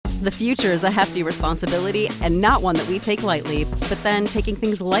The future is a hefty responsibility and not one that we take lightly, but then taking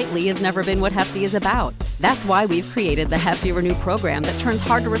things lightly has never been what Hefty is about. That's why we've created the Hefty Renew program that turns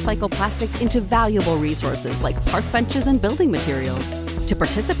hard-to-recycle plastics into valuable resources like park benches and building materials. To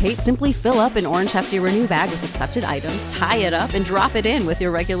participate, simply fill up an orange Hefty Renew bag with accepted items, tie it up, and drop it in with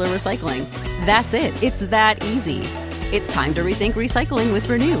your regular recycling. That's it. It's that easy. It's time to rethink recycling with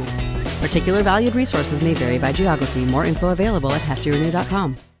Renew. Particular valued resources may vary by geography. More info available at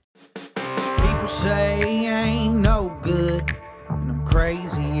heftyrenew.com. People say I ain't no good, and I'm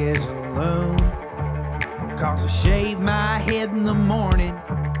crazy as a loon. Because I shave my head in the morning,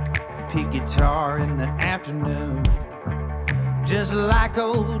 and pick guitar in the afternoon. Just like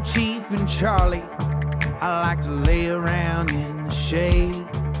old Chief and Charlie, I like to lay around in the shade.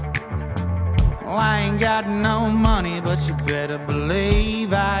 Well, I ain't got no money, but you better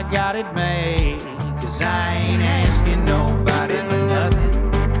believe I got it made. 'Cause I ain't asking nobody for nothing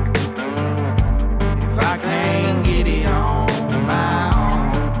if I can't get it on my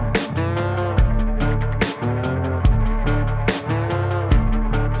own.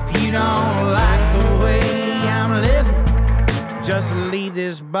 If you don't like the way I'm living, just leave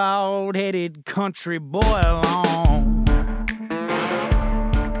this bald-headed country boy alone.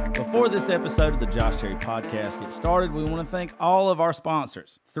 Before this episode of the Josh Terry Podcast gets started, we want to thank all of our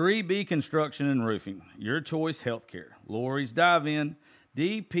sponsors. 3B Construction and Roofing, Your Choice Healthcare, Lori's Dive-In,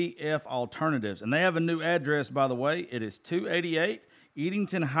 DPF Alternatives, and they have a new address, by the way. It is 288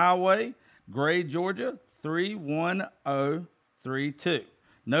 Eatonton Highway, Gray, Georgia, 31032.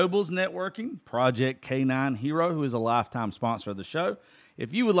 Nobles Networking, Project K9 Hero, who is a lifetime sponsor of the show.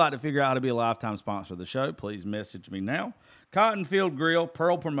 If you would like to figure out how to be a lifetime sponsor of the show, please message me now. Cottonfield Grill,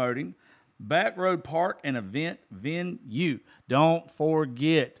 Pearl Promoting, Backroad Park and Event Venue. Don't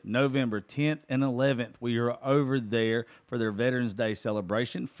forget, November 10th and 11th, we are over there for their Veterans Day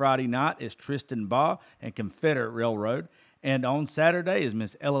celebration. Friday night is Tristan Baugh and Confederate Railroad. And on Saturday is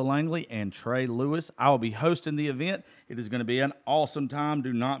Miss Ella Langley and Trey Lewis. I will be hosting the event. It is going to be an awesome time.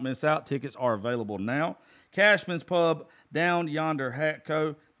 Do not miss out. Tickets are available now. Cashman's Pub, Down Yonder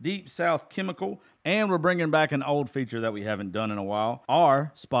Hatco, Deep South Chemical, and we're bringing back an old feature that we haven't done in a while.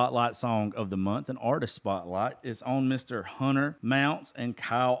 Our Spotlight Song of the Month, an artist spotlight, is on Mr. Hunter Mounts and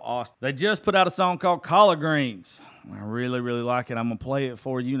Kyle Austin. They just put out a song called Collard Greens. I really, really like it. I'm going to play it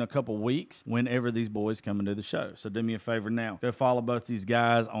for you in a couple weeks whenever these boys come and do the show. So do me a favor now. Go follow both these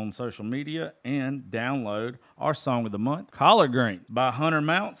guys on social media and download our Song of the Month, Collard Greens, by Hunter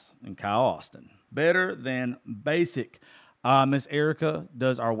Mounts and Kyle Austin. Better than basic. Miss Erica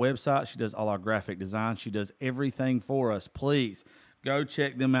does our website. She does all our graphic design. She does everything for us. Please go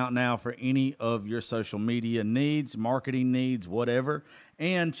check them out now for any of your social media needs, marketing needs, whatever.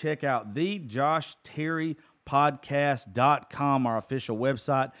 And check out thejoshterypodcast.com, our official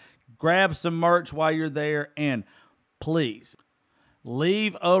website. Grab some merch while you're there. And please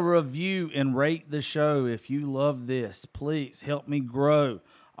leave a review and rate the show if you love this. Please help me grow.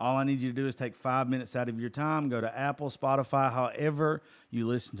 All I need you to do is take 5 minutes out of your time, go to Apple, Spotify, however you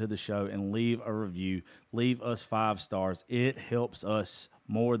listen to the show, and leave a review. Leave us 5 stars. It helps us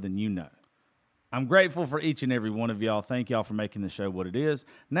more than you know. I'm grateful for each and every one of y'all. Thank y'all for making the show what it is.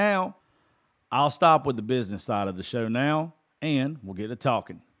 Now, I'll stop with the business side of the show now, and we'll get to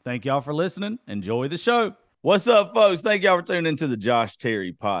talking. Thank y'all for listening. Enjoy the show. What's up, folks? Thank y'all for tuning into the Josh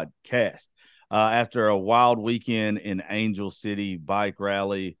Terry Podcast. After a wild weekend in Angel City bike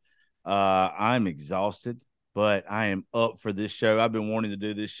rally, I'm exhausted, but I am up for this show. I've been wanting to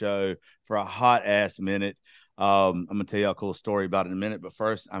do this show for a hot ass minute. I'm going to tell y'all a cool story about it in a minute, but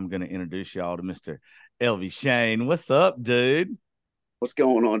first I'm going to introduce y'all to Mr. Elvie Shane. What's up, dude? What's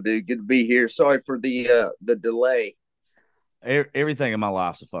going on, dude? Good to be here. Sorry for the delay. Everything in my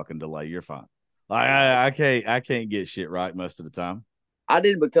life's a fucking delay. You're fine. I can't get shit right most of the time. I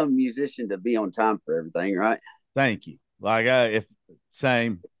didn't become a musician to be on time for everything, right? Thank you.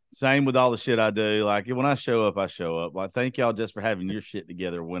 Same with all the shit I do. Like when I show up, I show up. Like thank y'all just for having your shit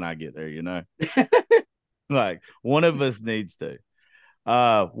together when I get there, you know? Like one of us needs to.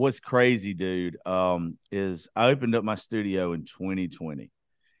 What's crazy, dude, is I opened up my studio in 2020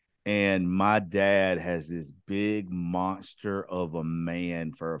 and my dad has this big monster of a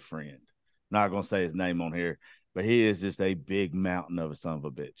man for a friend. Not going to say his name on here, but he is just a big mountain of a son of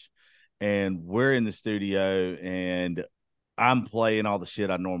a bitch. And we're in the studio, and I'm playing all the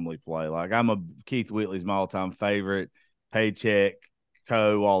shit I normally play. Like, Keith Whitley's my all-time favorite, Paycheck,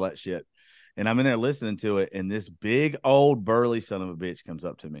 all that shit. And I'm in there listening to it, and this big, old, burly son of a bitch comes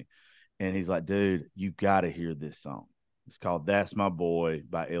up to me. And he's like, dude, you got to hear this song. It's called That's My Boy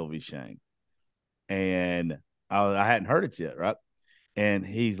by Elvie Shane. And I hadn't heard it yet, right? And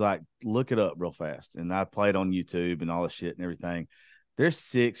he's like, look it up real fast. And I played on YouTube and all the shit and everything. There's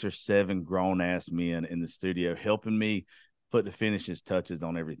 6 or 7 grown ass men in the studio helping me put the finishes touches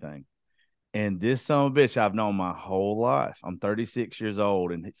on everything. And this son of a bitch I've known my whole life. I'm 36 years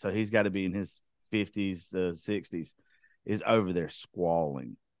old. And so he's got to be in his 50s to 60s, is over there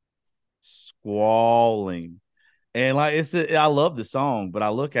squalling. And like, I love the song, but I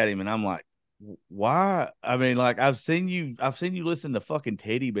look at him and I'm like, why? I mean, like, I've seen you listen to fucking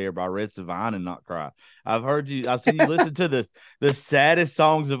Teddy Bear by Red Savine and not cry. I've seen you listen to the saddest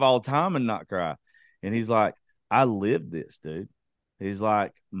songs of all time and not cry. And he's like, I lived this, dude. He's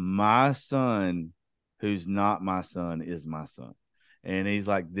like, my son, who's not my son, is my son. And he's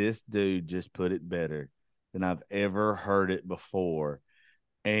like, this dude just put it better than I've ever heard it before.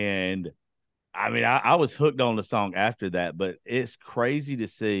 And I mean, I was hooked on the song after that, but it's crazy to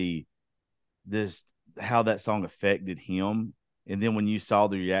see this, how that song affected him. And then when you saw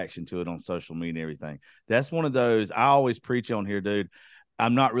the reaction to it on social media and everything, that's one of those I always preach on here, dude.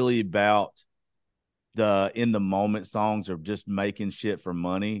 I'm not really about the in the moment songs or just making shit for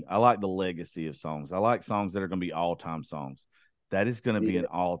money. I like the legacy of songs. I like songs that are going to be all-time songs. That is going to be an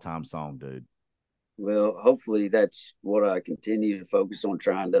all-time song, dude. Well, hopefully that's what I continue to focus on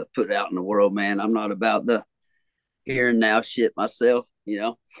trying to put out in the world, man. I'm not about the here and now shit myself, you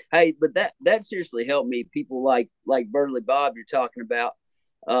know. Hey, but that seriously helped me. People like Burley Bob you're talking about.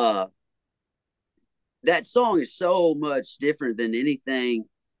 That song is so much different than anything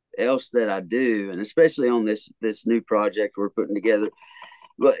else that I do, and especially on this new project we're putting together.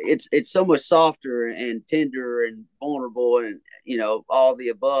 But it's so much softer and tender and vulnerable and, you know, all the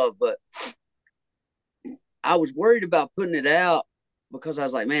above. But I was worried about putting it out because I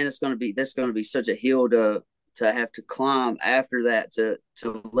was like, man, that's going to be such a hill to have to climb after that to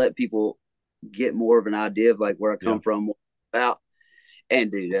let people get more of an idea of like where I come from, what I'm about.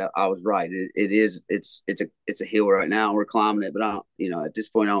 And dude, I was right. It's a hill right now. We're climbing it, but I don't, you know, at this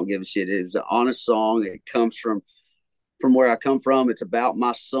point I don't give a shit. It's an honest song. It comes from where I come from. It's about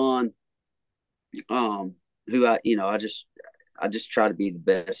my son, who I just try to be the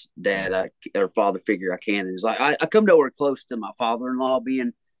best dad or father figure I can. And it's like I come nowhere close to my father-in-law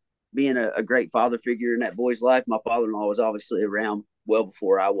being a great father figure in that boy's life. My father-in-law was obviously around well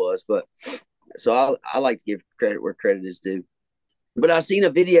before I was, but so I like to give credit where credit is due. But I seen a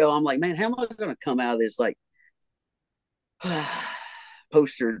video. I'm like, man, how am I going to come out of this like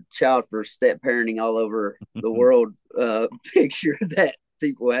poster child for step parenting all over the world picture that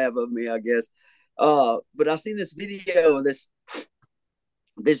people have of me, I guess. But I seen this video of this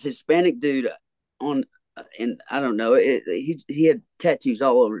Hispanic dude on, and I don't know, he had tattoos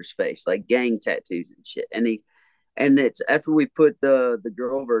all over his face, like gang tattoos and shit. And it's after we put the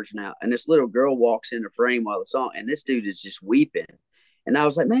girl version out, and this little girl walks in the frame while the song, and this dude is just weeping. And I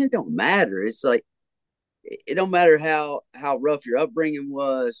was like, man, it don't matter. It's like, it don't matter how rough your upbringing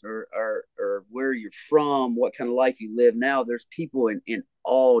was or where you're from, what kind of life you live now. There's people in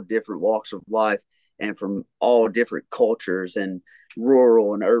all different walks of life and from all different cultures and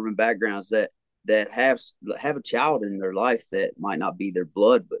rural and urban backgrounds that have a child in their life that might not be their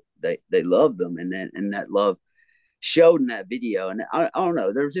blood, but they love them, and that love showed in that video. And I don't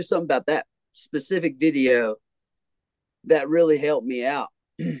know, there was just something about that specific video that really helped me out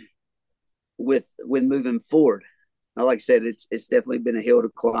with moving forward. Now, like I said, it's definitely been a hill to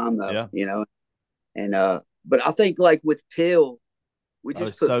climb though, you know. And but I think like with Pill, we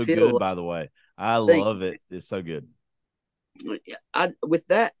just put so Pill good, by the way. I love it. It's so good. With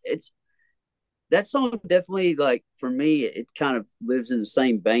that, it's that song definitely, like, for me, it kind of lives in the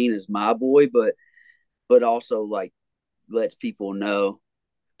same vein as My Boy, but also like lets people know,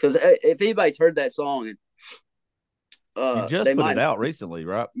 because if anybody's heard that song, and you just they put might, it out recently,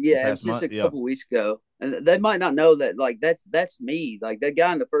 right? Yeah, it was just a couple weeks ago, and they might not know that like that's me. Like that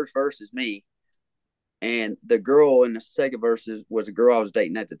guy in the first verse is me, and the girl in the second verse was a girl I was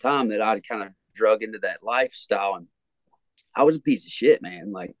dating at the time that I'd kind of drug into that lifestyle, and I was a piece of shit,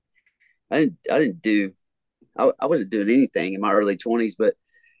 man. Like I wasn't doing anything in my early 20s, but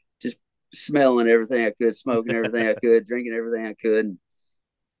just smelling everything I could, smoking everything I could, drinking everything I could, and,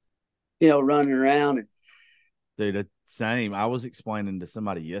 you know, running around. And dude, same. I was explaining to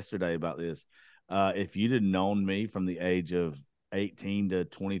somebody yesterday about this. If you'd have known me from the age of 18 to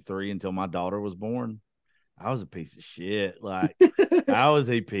 23 until my daughter was born, I was a piece of shit. Like, I was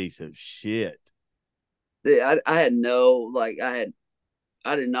a piece of shit. I had no, like,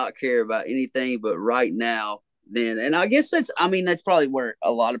 I did not care about anything but right now, then. And I guess that's probably where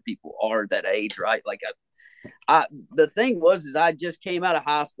a lot of people are at that age, right? Like, the thing is I just came out of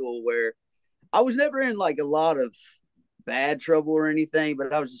high school where I was never in like a lot of bad trouble or anything,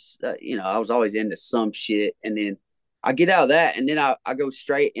 but I was just, I was always into some shit. And then I get out of that, and then I go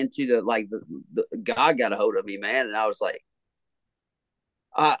straight into the God got a hold of me, man. And I was like,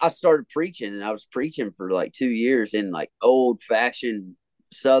 I started preaching, and I was preaching for like 2 years in like old fashioned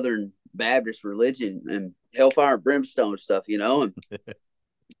Southern Baptist religion and hellfire and brimstone stuff, and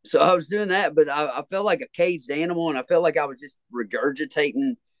so I was doing that, but I felt like a caged animal, and I felt like I was just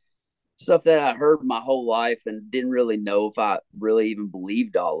regurgitating stuff that I heard my whole life and didn't really know if I really even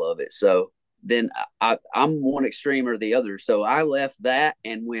believed all of it. So then I'm one extreme or the other. So I left that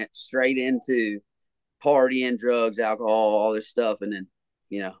and went straight into partying, drugs, alcohol, all this stuff. And then,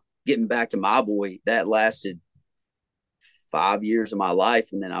 getting back to my boy, that lasted 5 years of my life.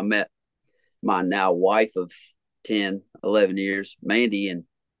 And then I met my now wife of 10, 11 years, Mandy, and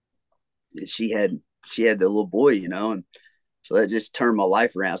she had the little boy, and so that just turned my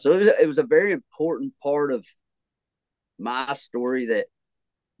life around. So it was a very important part of my story that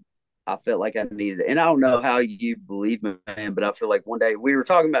I felt like I needed. And I don't know how you believe me, man, but I feel like one day we were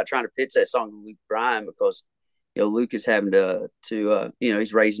talking about trying to pitch that song to Luke Bryan because, Luke is having to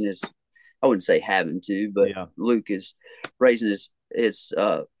he's raising his, I wouldn't say having to, but yeah. Luke is raising his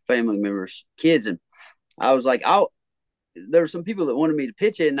family members' kids. And I was like, there were some people that wanted me to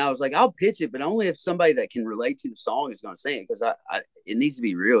pitch it, and I was like, I'll pitch it, but only if somebody that can relate to the song is going to sing it, because it needs to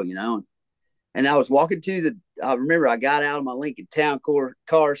be real, And I was walking I remember I got out of my Lincoln Town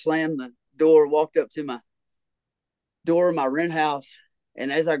car, slammed the door, walked up to my door of my rent house,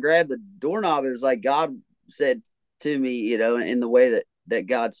 and as I grabbed the doorknob, it was like God said to me, in the way that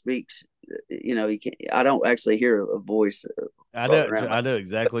God speaks, I don't actually hear a voice. I know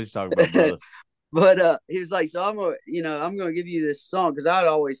exactly what you're talking about, brother. But he was like, so I'm gonna give you this song, because I'd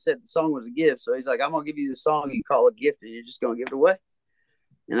always said the song was a gift. So he's like, I'm gonna give you the song you call a gift, and you're just gonna give it away.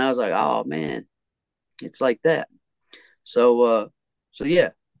 And I was like, oh man, it's like that. So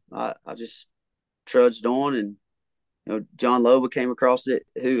yeah, I just trudged on, and John Loba came across it,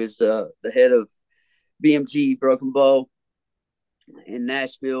 who is the head of BMG Broken Bow in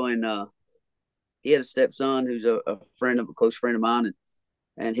Nashville, and he had a stepson who's a close friend of mine,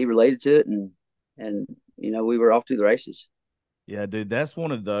 and he related to it, and we were off to the races. Yeah, dude, that's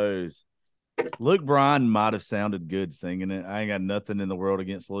one of those. Luke Bryan might have sounded good singing it. I ain't got nothing in the world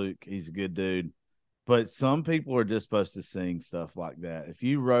against Luke. He's a good dude. But some people are just supposed to sing stuff like that. If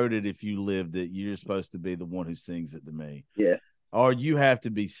you wrote it, if you lived it, you're supposed to be the one who sings it to me. Yeah. Or you have to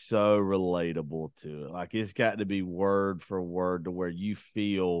be so relatable to it. Like, it's got to be word for word to where you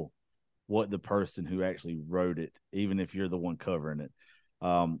feel what the person who actually wrote it, even if you're the one covering it.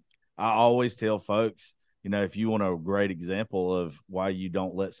 I always tell folks, if you want a great example of why you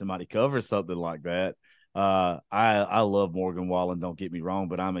don't let somebody cover something like that, I love Morgan Wallen, don't get me wrong,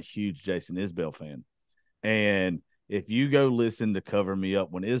 but I'm a huge Jason Isbell fan. And if you go listen to Cover Me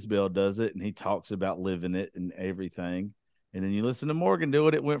Up when Isbell does it, and he talks about living it and everything, and then you listen to Morgan do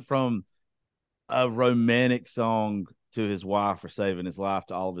it, it went from a romantic song to his wife for saving his life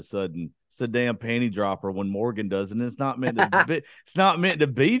to all of a sudden it's a damn panty dropper when Morgan does, and it's not meant to be. It's not meant to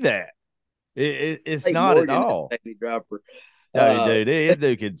be that. It's like not Morgan at all. Panty dropper. Dude, this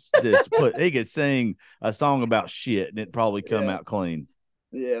dude could he could sing a song about shit and it probably come out clean.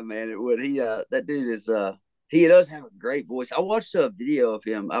 Yeah, man, it would. That dude is he does have a great voice. I watched a video of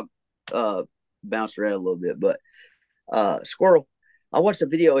him. I bounced around a little bit, but Squirrel. I watched a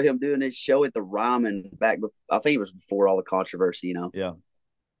video of him doing his show at the Ryman back. I think it was before all the controversy, Yeah.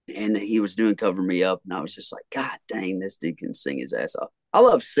 And he was doing Cover Me Up, and I was just like, God dang, this dude can sing his ass off. I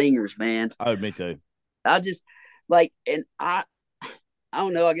love singers, man. Oh, me too. I just and I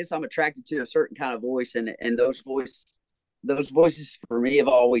don't know. I guess I'm attracted to a certain kind of voice, and those voices for me have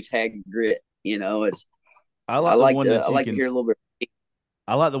always had grit. I like to hear a little bit.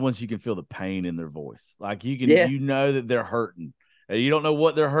 I like the ones you can feel the pain in their voice. Like you can, you know that they're hurting. And you don't know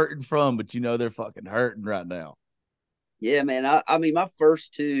what they're hurting from, but they're fucking hurting right now. Yeah, man. I mean, my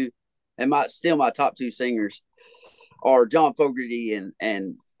first two, and my top two singers are John Fogerty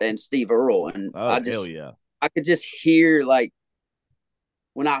and Steve Earle, and hell yeah, I could just hear, like,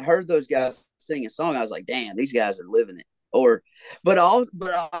 when I heard those guys sing a song, I was like, damn, these guys are living it. But I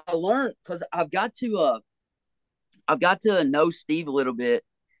learned, because I've got to know Steve a little bit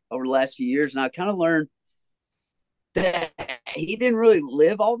over the last few years, and I kind of learned that he didn't really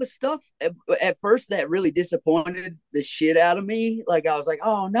live all the stuff. At first, that really disappointed the shit out of me. Like, I was like,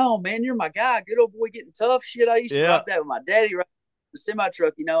 oh no, man, you're my guy. Good old boy getting tough. Shit, I used to rock that with my daddy, right? The semi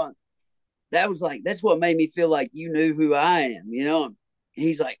truck, and that was like, that's what made me feel like you knew who I am, And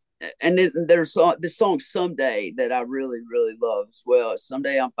he's like, and then there's this song Someday that I really, really love as well.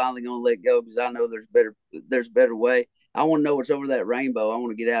 Someday I'm finally gonna let go because I know there's a better way. I want to know what's over that rainbow. I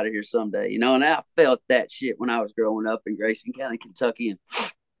want to get out of here someday, you know. And I felt that shit when I was growing up in Grayson County, Kentucky.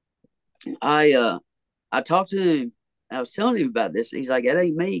 And I talked to him. I was telling him about this. And he's like, "That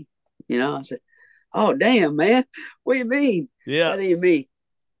ain't me," you know. I said, "Oh damn, man, what do you mean Yeah. that ain't me?"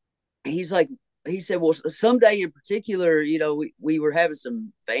 He's like, he said, "Well, someday in particular, you know, we were having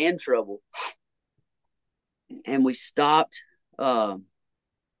some van trouble, and we stopped."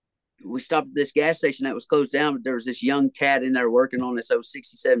 We stopped at this gas station that was closed down, but there was this young cat in there working on this old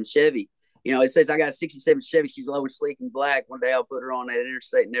 67 Chevy. You know, it says, "I got a 67 Chevy. She's low and sleek and black. One day I'll put her on that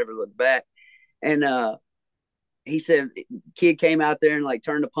interstate and never look back." And he said, kid came out there and like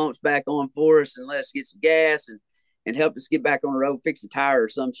turned the pumps back on for us and let us get some gas and helped us get back on the road, fix a tire or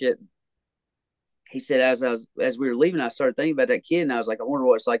some shit. He said, as we were leaving, I started thinking about that kid, and I was like, I wonder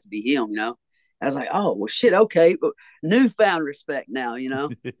what it's like to be him, you know? I was like, oh, well, shit, okay. But newfound respect now, you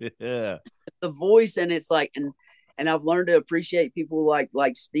know? Yeah. The voice, and it's like, and I've learned to appreciate people like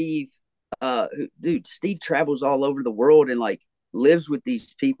Steve. Dude, Steve travels all over the world and like lives with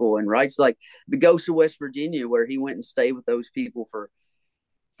these people and writes like The Ghost of West Virginia, where he went and stayed with those people for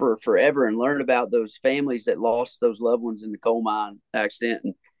forever and learned about those families that lost those loved ones in the coal mine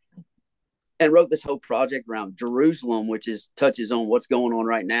accident, and wrote this whole project around Jerusalem, which is touches on what's going on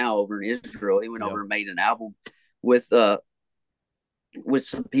right now over in Israel. He went over and made an album with some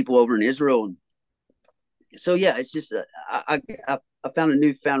people over in Israel. And so yeah, it's just I found a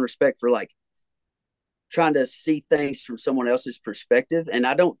newfound respect for like trying to see things from someone else's perspective. And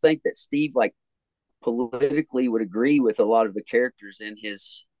I don't think that Steve like politically would agree with a lot of the characters in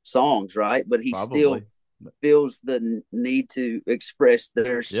his songs, right? But he still feels the need to express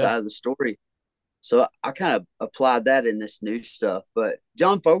their side of the story. So I kind of applied that in this new stuff. But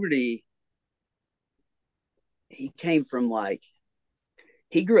John Fogerty, he came from like,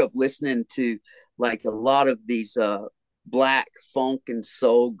 he grew up listening to like a lot of these black funk and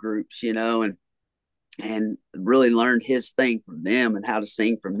soul groups, you know, and really learned his thing from them and how to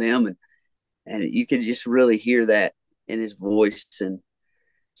sing from them. And you could just really hear that in his voice. And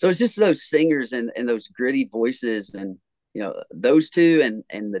so it's just those singers and those gritty voices, and you know, those two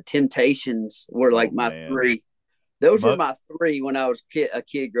and the Temptations were like my three. Those were my three when I was a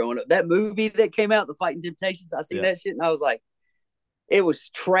kid growing up. That movie that came out, The Fighting Temptations, I seen that shit and I was like, it was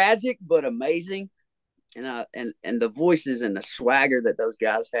tragic but amazing. And the voices and the swagger that those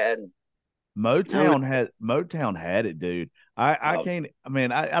guys had. Motown had it, dude. I can't. I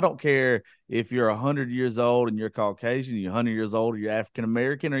mean, I don't care if you're 100 years old and you're Caucasian, you're 100 years old, or you're African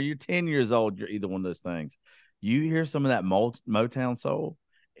American, or you're 10 years old. You're either one of those things. You hear some of that Motown soul,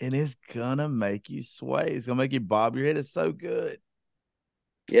 and it's gonna make you sway. It's gonna make you bob your head. It's so good.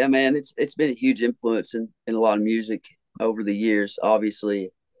 Yeah, man, it's been a huge influence in a lot of music over the years.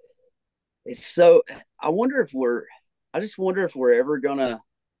 Obviously, it's so. I just wonder if we're ever gonna.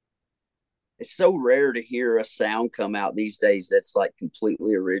 It's so rare to hear a sound come out these days that's like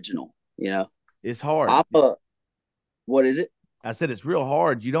completely original, you know. It's hard. What is it? I said it's real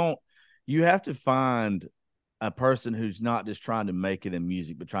hard. You have to find a person who's not just trying to make it in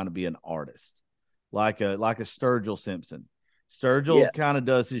music, but trying to be an artist, like a Sturgill Simpson. Sturgill kind of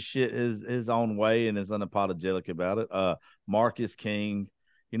does his shit his own way and is unapologetic about it. Marcus King,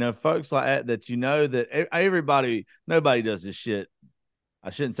 you know, folks like that you know that nobody does this shit. I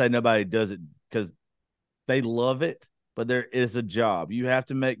shouldn't say nobody does it because they love it, but there is a job. You have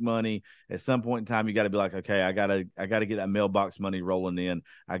to make money. At some point in time, you got to be like, okay, I gotta get that mailbox money rolling in.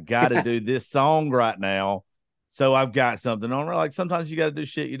 I got to do this song right now, so I've got something on. Like sometimes you got to do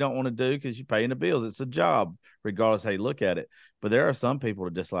shit you don't want to do because you're paying the bills. It's a job, regardless how you look at it. But there are some people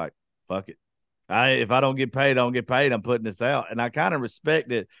that are just like, fuck it. If I don't get paid, I don't get paid. I'm putting this out, and I kind of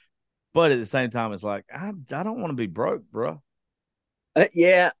respect it. But at the same time, it's like I don't want to be broke, bro.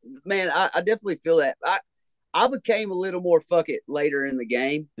 Yeah, man, I definitely feel that. I became a little more fuck it later in the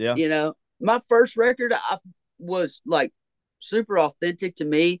game. Yeah. You know, my first record I was like super authentic to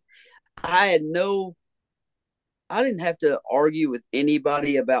me. I didn't have to argue with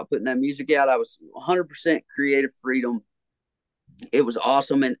anybody about putting that music out. I was 100% creative freedom. It was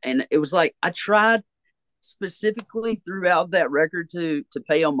awesome. And it was like, I tried specifically throughout that record to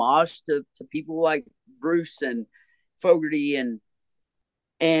pay homage to people like Bruce and Fogerty and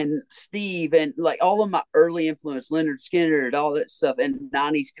Steve and like all of my early influence, Leonard Skinner and all that stuff, and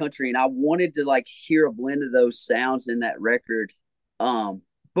 90s country. And I wanted to like hear a blend of those sounds in that record.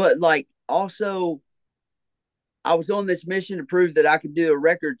 But like also I was on this mission to prove that I could do a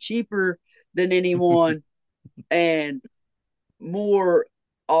record cheaper than anyone and more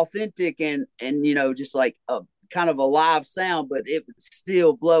authentic and you know, just like a kind of a live sound, but it would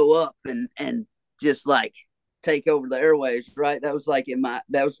still blow up and just like take over the airwaves, right? That was like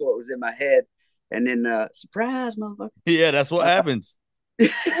that was what was in my head. And then surprise, motherfucker. Yeah, that's what happens.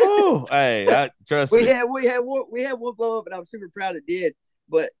 Oh, hey, trust we me. had one blow up, and I'm super proud it did.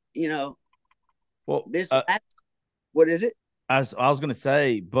 But Well, what is it? I was going to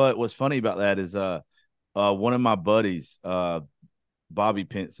say, but what's funny about that is one of my buddies, Bobby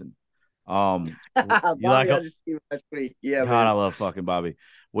Pinson. Bobby, I just see last week. Yeah, God, man. I love fucking Bobby.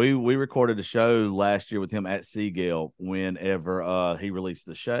 We recorded a show last year with him at Seagull whenever he released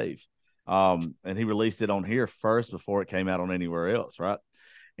The Shave. And he released it on here first before it came out on anywhere else, right?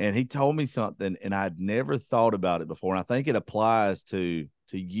 And he told me something, and I'd never thought about it before. And I think it applies to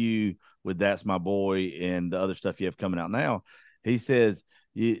you with That's My Boy and the other stuff you have coming out now. He says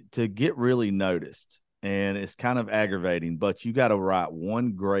to get really noticed, and it's kind of aggravating, but you got to write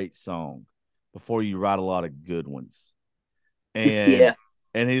one great song before you write a lot of good ones. And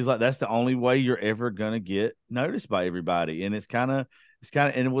and he's like, that's the only way you're ever gonna get noticed by everybody. And it's kind of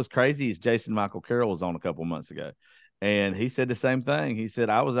and it was crazy. Is Jason Michael Carroll was on a couple months ago, and he said the same thing. He said,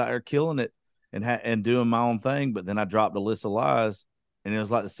 I was out there killing it and doing my own thing, but then I dropped a list of lies, and it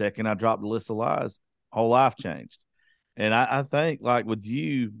was like the second I dropped a list of lies, whole life changed. And I think like with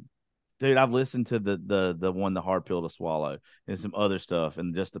you, dude, I've listened to the one, The Hard Pill to Swallow, and some other stuff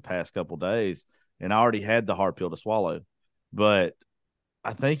in just the past couple days, and I already had The Hard Pill to Swallow, but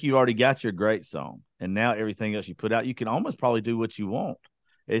I think you already got your great song, and now everything else you put out, you can almost probably do what you want.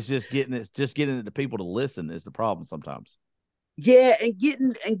 It's just getting it to people to listen is the problem sometimes. Yeah, and getting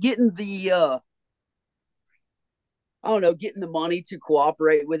the I don't know, getting the money to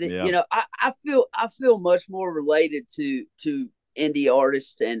cooperate with it. Yeah. I feel much more related to indie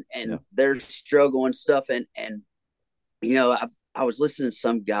artists and their struggle and stuff. And I was listening to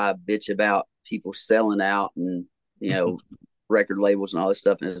some guy bitch about people selling out and record labels and all this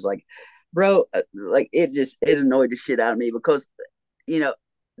stuff, and it's like, bro, like it annoyed the shit out of me because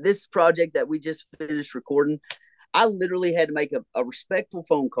this project that we just finished recording, I literally had to make a respectful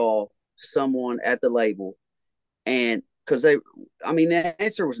phone call to someone at the label. And because the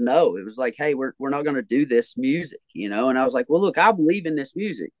answer was no. It was like, hey, we're not going to do this music, And I was like, well, look, I believe in this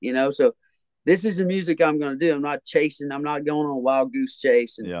music, so this is the music I'm going to do. I'm not chasing. I'm not going on a wild goose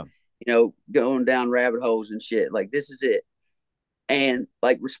chase and, going down rabbit holes and shit. Like, this is it. And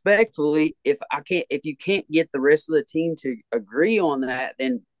like, respectfully, if you can't get the rest of the team to agree on that,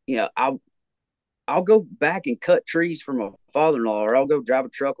 then, I'll go back and cut trees for my father-in-law, or I'll go drive a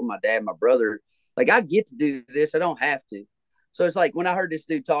truck with my dad and my brother. Like, I get to do this. I don't have to. So it's like when I heard this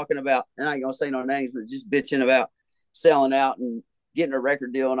dude talking about, and I ain't going to say no names, but just bitching about selling out and getting a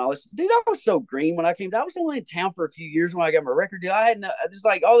record deal and all this. Dude, I was so green when I came down. I was only in town for a few years when I got my record deal. I had just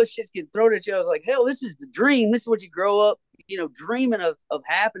like all this shit's getting thrown at you. I was like, hell, this is the dream. This is what you grow up, dreaming of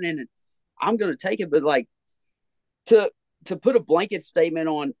happening. And I'm going to take it. But like to put a blanket statement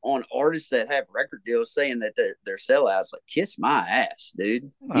on artists that have record deals saying that they're sellouts, like, kiss my ass,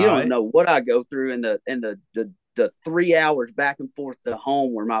 dude. You don't know what I go through in the 3 hours back and forth to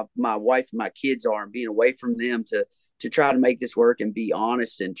home where my wife and my kids are, and being away from them to try to make this work and be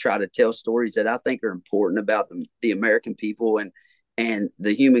honest and try to tell stories that I think are important about the American people and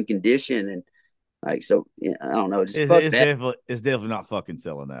the human condition. And like, so I don't know. It's definitely not fucking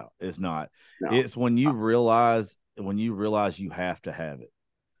selling out. It's not. No. It's when you realize you have to have it.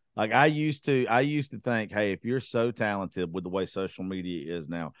 Like I used to think, hey, if you're so talented with the way social media is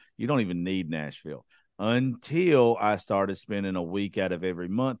now, you don't even need Nashville. Until I started spending a week out of every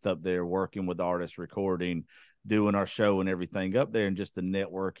month up there working with artists, recording, doing our show and everything up there, and just the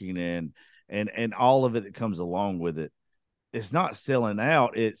networking and all of it that comes along with it. It's not selling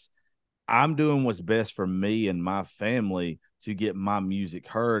out. It's I'm doing what's best for me and my family to get my music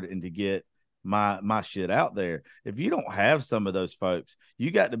heard and to get my shit out there. If you don't have some of those folks, you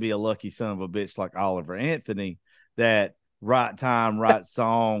got to be a lucky son of a bitch like Oliver Anthony that right time, right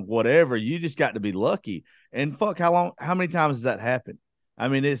song, whatever. You just got to be lucky. And fuck, how many times does that happen? I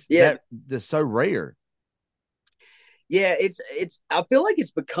mean, that's so rare. Yeah, it's I feel like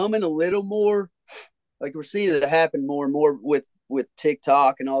it's becoming a little more like we're seeing it happen more and more with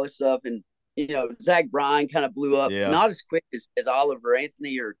TikTok and all this stuff. And Zach Bryan kind of blew up, not as quick as Oliver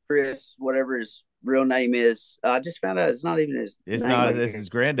Anthony or Chris, whatever his real name is. I just found out it's not even his name. It's not. It's his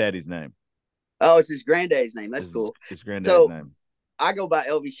granddaddy's name. Oh, it's his granddaddy's name. That's cool. His granddaddy's name. I go by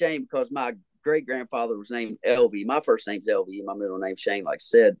Elvie Shane because my great grandfather was named Elvie. My first name's Elvie. My middle name's Shane, like I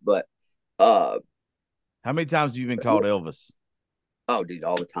said. But how many times have you been called Elvis? Oh, dude,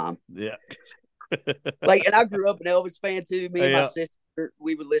 all the time. Yeah. Like, and I grew up an Elvis fan too. Me and my sister,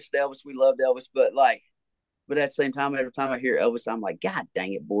 we would listen to Elvis. We loved Elvis, but at the same time, every time I hear Elvis, I'm like, God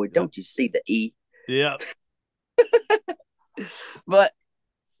dang it, boy, don't you see the E? Yeah. But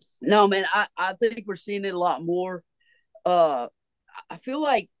no, man, I think we're seeing it a lot more. Uh, I feel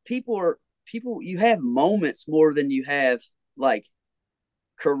like people. You have moments more than you have like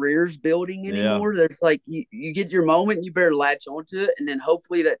careers building Yeah. anymore. There's like you get your moment, you better latch onto it, and then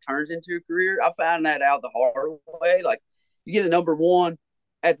hopefully that turns into a career. I found that out the hard way. Like you get a number one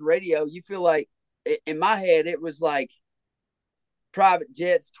at the radio, you feel like in my head it was like private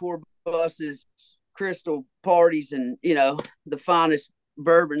jets, tour buses, crystal parties, and the finest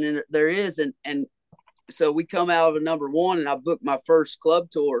bourbon there is, and so we come out of a number one, and I booked my first club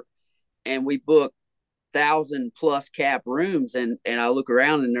tour, and we booked 1,000+ cap rooms, and I look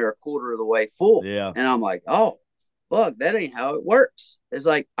around and they're a quarter of the way full. Yeah. And I'm like, oh, fuck, that ain't how it works. It's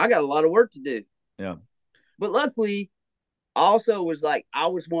like I got a lot of work to do. Yeah. But luckily, also was like I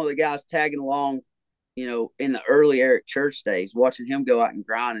was one of the guys tagging along, in the early Eric Church days, watching him go out and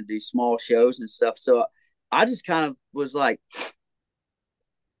grind and do small shows and stuff. So I just kind of was like,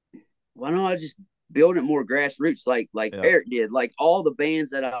 why don't I just build it more grassroots like Eric did, like all the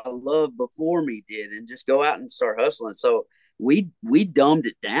bands that I loved before me did, and just go out and start hustling. So we dumbed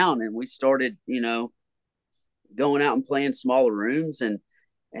it down, and we started, going out and playing smaller rooms, and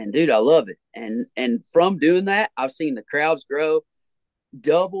dude, I love it. And from doing that, I've seen the crowds grow,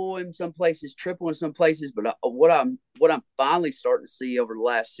 double in some places, triple in some places. But what I'm finally starting to see over the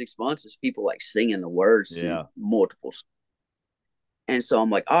last 6 months is people like singing the words to multiple. And so I'm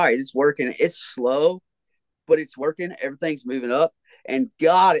like, all right, it's working. It's slow, but it's working. Everything's moving up. And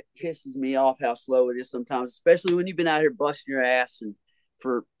God, it pisses me off how slow it is sometimes, especially when you've been out here busting your ass and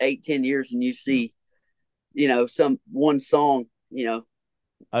for 8-10 years, and you see, some one song,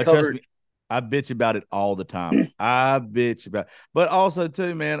 Trust me, I bitch about it all the time. But also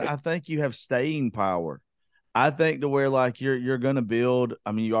too, man, I think you have staying power. I think to where like you're going to build.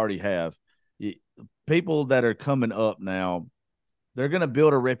 I mean, you already have people that are coming up now. They're going to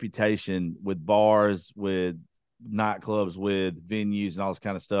build a reputation with bars, with nightclubs, with venues and all this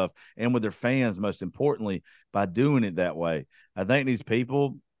kind of stuff, and with their fans, most importantly, by doing it that way. I think these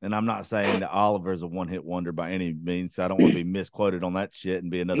people, and I'm not saying that Oliver's a one-hit wonder by any means, so I don't want to be misquoted on that shit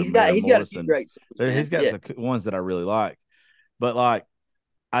and be another he's got a few great songs, he's got some ones that I really like. But, like,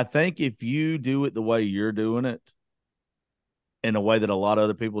 I think if you do it the way you're doing it, in a way that a lot of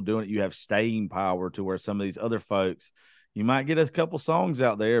other people doing it, you have staying power to where some of these other folks – you might get a couple songs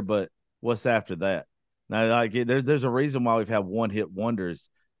out there, but what's after that? Now, like there's a reason why we've had one-hit wonders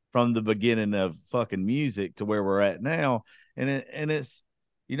from the beginning of fucking music to where we're at now, and it's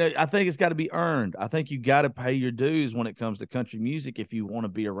I think it's got to be earned. I think you got to pay your dues when it comes to country music if you want to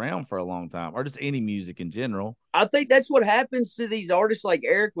be around for a long time, or just any music in general. I think that's what happens to these artists, like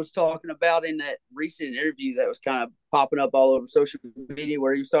Eric was talking about in that recent interview that was kind of popping up all over social media,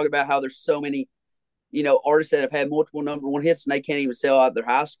 where he was talking about how there's so many artists that have had multiple number one hits and they can't even sell out their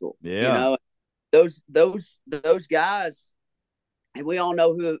high school. Yeah. Those guys, and we all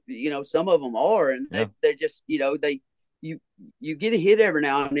know who, some of them are, and they're just, you get a hit every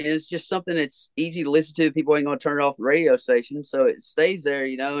now and then. It's just something that's easy to listen to. People ain't going to turn it off the radio station. So it stays there,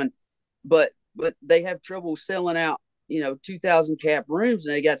 but they have trouble selling out, 2,000 cap rooms,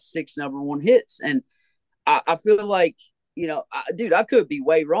 and they got 6 number one hits. And I feel like, dude, I could be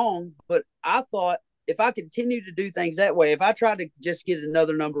way wrong, but I thought, if I continue to do things that way, if I try to just get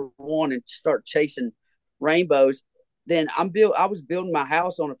another number one and start chasing rainbows, then I was building my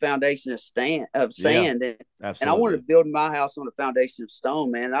house on a foundation of sand, and I wanted to build my house on a foundation of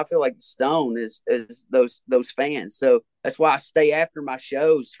stone, man. And I feel like the stone is those fans. So that's why I stay after my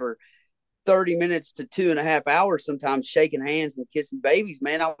shows for 30 minutes to 2.5 hours, sometimes shaking hands and kissing babies,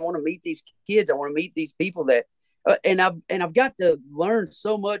 man. I want to meet these kids. I want to meet these people that, and I've got to learn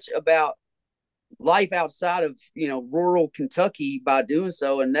so much about life outside of rural Kentucky by doing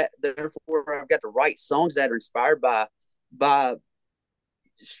so, and that therefore I've got to write songs that are inspired by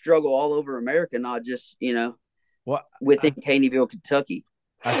struggle all over America, not just within Caneyville, Kentucky.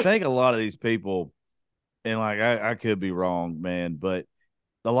 I think a lot of these people, and like I could be wrong, man, but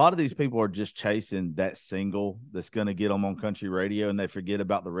a lot of these people are just chasing that single that's going to get them on country radio, and they forget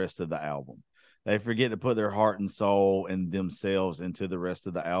about the rest of the album. They forget to put their heart and soul and themselves into the rest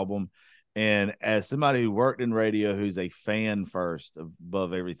of the album. And as somebody who worked in radio, who's a fan first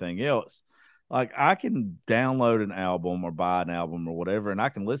above everything else, like I can download an album or buy an album or whatever, and I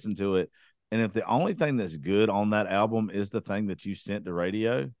can listen to it. And if the only thing that's good on that album is the thing that you sent to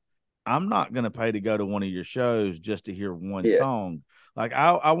radio, I'm not going to pay to go to one of your shows just to hear one song. Like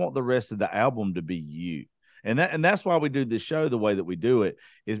I want the rest of the album to be you. And that's why we do this show the way that we do it,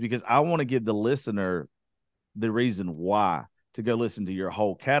 is because I want to give the listener the reason why to go listen to your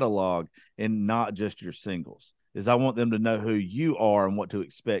whole catalog and not just your singles. is I want them to know who you are and what to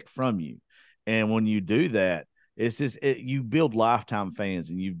expect from you. And when you do that, it's just you build lifetime fans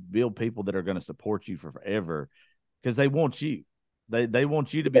and you build people that are going to support you for forever because they want you. They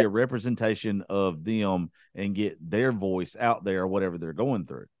want you to be a representation of them and get their voice out there, whatever they're going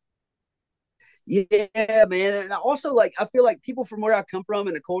through. Yeah, man. And also, like, I feel like people from where I come from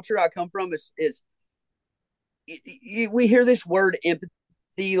and the culture I come from is we hear this word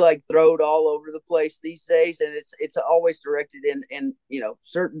empathy like thrown all over the place these days, and it's always directed in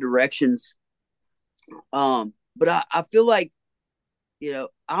certain directions. But I feel like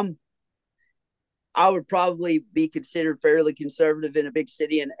I would probably be considered fairly conservative in a big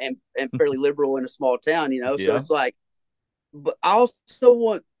city and fairly liberal in a small town, Yeah. So it's like, but I also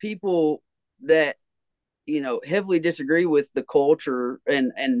want people that, heavily disagree with the culture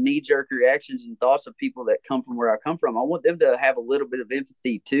and knee jerk reactions and thoughts of people that come from where I come from. I want them to have a little bit of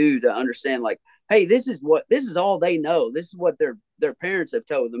empathy too, to understand like, hey, this is all they know. This is what their parents have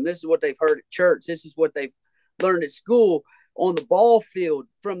told them. This is what they've heard at church. This is what they've learned at school, on the ball field,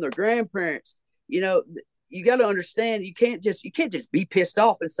 from their grandparents. You got to understand, you can't just be pissed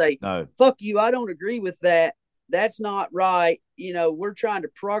off and say, no, fuck you, I don't agree with that. That's not right. We're trying to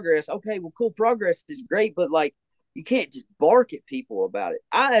progress. Okay, well, cool. Progress is great, but like, you can't just bark at people about it.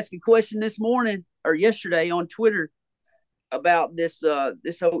 I asked a question this morning or yesterday on Twitter about this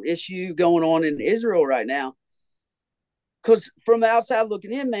whole issue going on in Israel right now. Because from the outside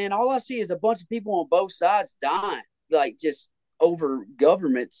looking in, man, all I see is a bunch of people on both sides dying, like just over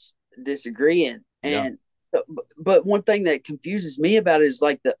governments disagreeing. And but one thing that confuses me about it is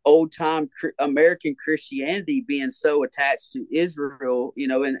like the old time American Christianity being so attached to Israel,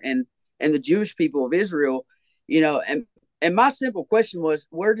 and the Jewish people of Israel, and my simple question was,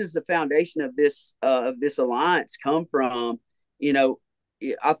 where does the foundation of this alliance come from?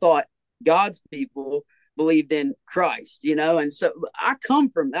 I thought God's people believed in Christ, and so I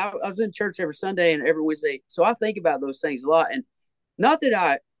was in church every Sunday and every Wednesday, so I think about those things a lot. And not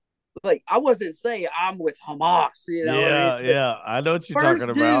that I wasn't saying I'm with Hamas, Yeah, I know what you're talking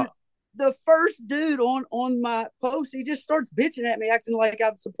about. The first dude on my post, he just starts bitching at me, acting like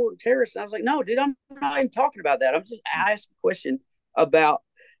I'm supporting terrorists. And I was like, no, dude, I'm not even talking about that. I'm just asking a question about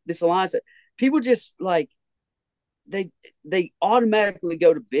this alliance. People just like they automatically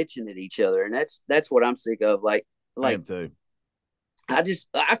go to bitching at each other, and that's what I'm sick of. Like I am too.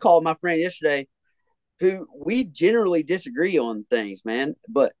 I called my friend yesterday, who we generally disagree on things, man.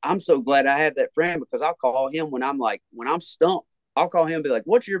 But I'm so glad I have that friend, because I'll call him when I'm stumped. I'll call him and be like,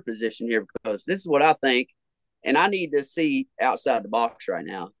 what's your position here? Because this is what I think, and I need to see outside the box right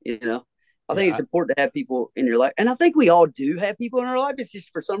now. I think it's important to have people in your life. And I think we all do have people in our life. It's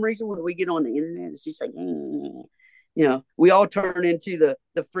just for some reason when we get on the internet, it's just like, we all turn into the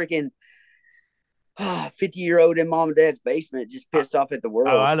freaking 50-year-old in mom and dad's basement, just pissed off at the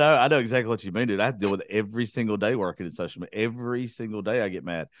world. Oh, I know exactly what you mean, dude. I deal with it every single day working in social media. Every single day I get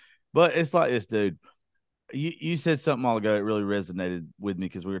mad. But it's like this, dude. You said something a while ago that really resonated with me,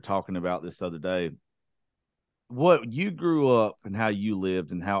 because we were talking about this the other day. What you grew up and how you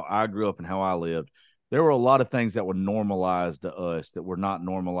lived and how I grew up and how I lived, there were a lot of things that were normalized to us that were not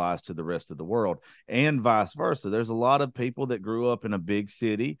normalized to the rest of the world, and vice versa. There's a lot of people that grew up in a big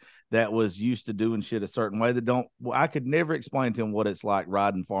city that was used to doing shit a certain way that I could never explain to them what it's like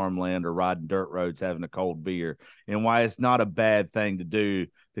riding farmland or riding dirt roads, having a cold beer, and why it's not a bad thing to do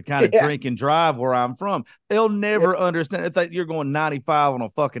to kind of drink and drive where I'm from. They'll never understand. If you're going 95 on a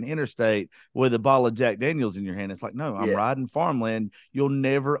fucking interstate with a bottle of Jack Daniels in your hand, it's like, no, I'm riding farmland. You'll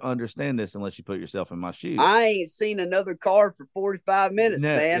never understand this unless you put yourself in my shoes. I ain't seen another car for 45 minutes,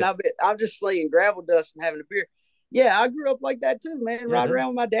 man. I'm just slinging gravel dust and having a beer. Yeah, I grew up like that too, man. Riding around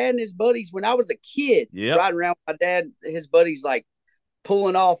with my dad and his buddies when I was a kid. Riding around with my dad, his buddies, like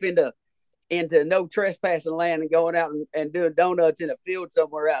pulling off into no trespassing land and going out and doing donuts in a field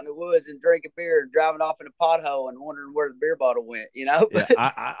somewhere out in the woods and drinking beer and driving off in a pothole and wondering where the beer bottle went,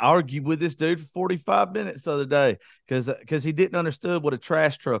 I argued with this dude for 45 minutes the other day because he didn't understand what a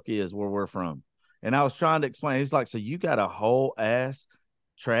trash truck is where we're from. And I was trying to explain. He's like, so you got a whole ass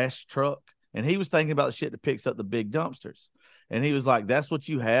trash truck? And he was thinking about the shit that picks up the big dumpsters. And he was like, that's what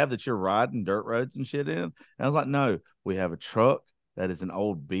you have that you're riding dirt roads and shit in? And I was like, no, we have a truck that is an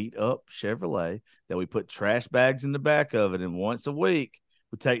old beat up Chevrolet that we put trash bags in the back of it. And once a week,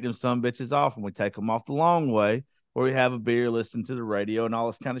 we take them some bitches off and we take them off the long way where we have a beer, listen to the radio and all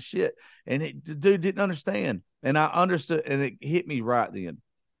this kind of shit. And the dude didn't understand. And I understood. And it hit me right then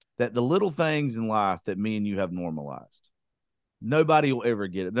that the little things in life that me and you have normalized, nobody will ever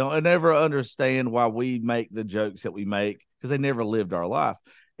get it. They'll never understand why we make the jokes that we make because they never lived our life.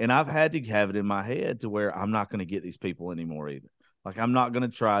 And I've had to have it in my head to where I'm not going to get these people anymore either. Like, I'm not going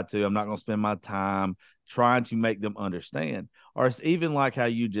to try to. I'm not going to spend my time trying to make them understand. Or it's even like how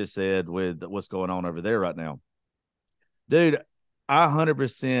you just said with what's going on over there right now. Dude, I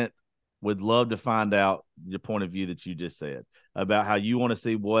 100% would love to find out the point of view that you just said about how you want to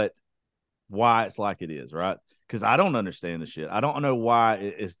see why it's like it is, right? Because I don't understand the shit. I don't know why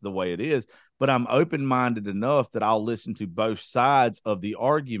it's the way it is, but I'm open-minded enough that I'll listen to both sides of the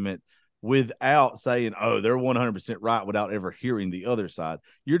argument without saying, oh, they're 100% right, without ever hearing the other side.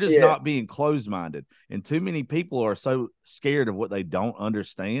 You're just not being closed-minded. And too many people are so scared of what they don't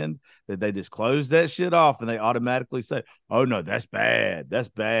understand that they just close that shit off and they automatically say, oh, no, that's bad. That's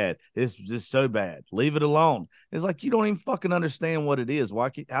bad. It's just so bad. Leave it alone. It's like, you don't even fucking understand what it is. How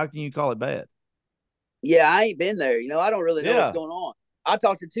can you call it bad? Yeah, I ain't been there. I don't really know what's Yeah. going on. I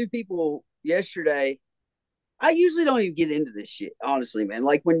talked to two people yesterday. I usually don't even get into this shit, honestly, man.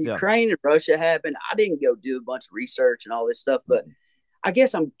 Like when Yeah. Ukraine and Russia happened, I didn't go do a bunch of research and all this stuff, but I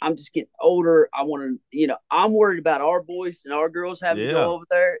guess I'm just getting older. I want to, I'm worried about our boys and our girls having to go over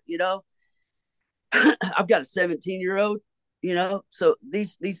there, I've got a 17-year-old, so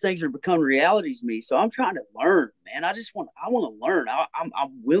these things are becoming realities to me. So I'm trying to learn, man. I want to learn.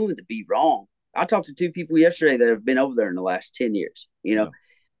 I'm willing to be wrong. I talked to two people yesterday that have been over there in the last 10 years,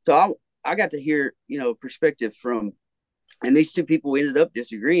 so I got to hear, perspective from, and these two people ended up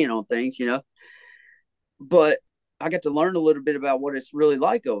disagreeing on things, but I got to learn a little bit about what it's really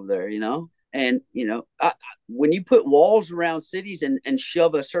like over there, and, when you put walls around cities and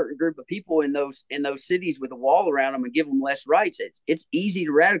shove a certain group of people in those cities with a wall around them and give them less rights, it's easy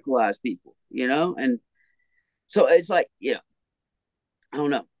to radicalize people, and so it's like, I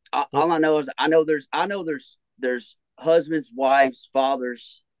don't know. All I know is I know there's husbands, wives,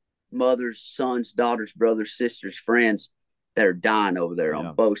 fathers, mothers, sons, daughters, brothers, sisters, friends that are dying over there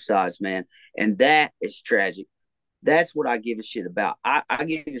on both sides, man. And that is tragic. That's what I give a shit about. I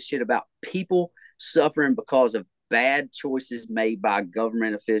give a shit about people suffering because of bad choices made by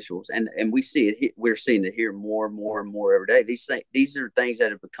government officials. And we see it. We're seeing it here more and more and more every day. These are things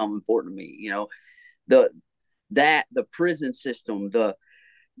that have become important to me. The prison system, the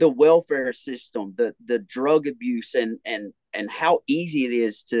welfare system, the drug abuse, and how easy it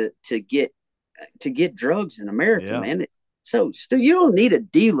is to get drugs in America, man. So you don't need a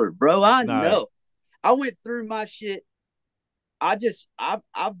dealer, bro. I know. I went through my shit. I've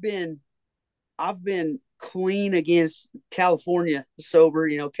been clean against California sober,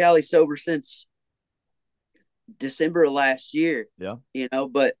 Cali sober since December of last year. Yeah.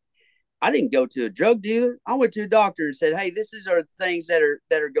 But I didn't go to a drug dealer. I went to a doctor and said, "Hey, this is our things that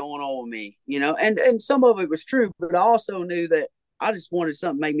are going on with me," and some of it was true, but I also knew that I just wanted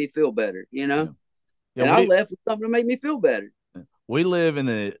something to make me feel better, Yeah, and I left with something to make me feel better. We live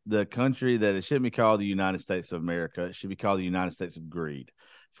in the country that it shouldn't be called the United States of America. It should be called the United States of greed,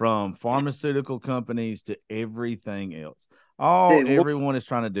 from pharmaceutical companies to everything else. Everyone is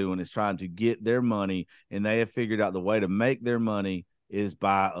trying to do and is trying to get their money, and they have figured out the way to make their money is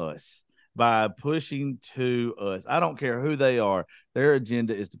by us. By pushing to us. I don't care who they are. Their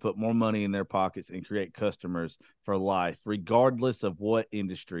agenda is to put more money in their pockets and create customers for life, regardless of what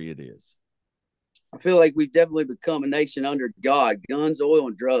industry it is. I feel like we've definitely become a nation under God, guns, oil,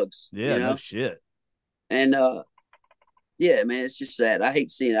 and drugs. Yeah, no shit. And yeah, man, it's just sad. I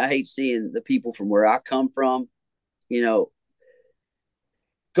hate seeing the people from where I come from,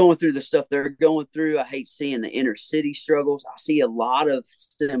 going through the stuff they're going through. I hate seeing the inner city struggles. I see a lot of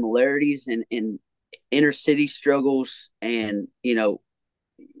similarities in inner city struggles and,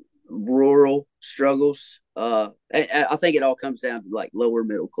 rural struggles. And I think it all comes down to like lower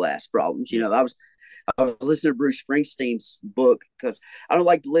middle class problems. I was listening to Bruce Springsteen's book because I don't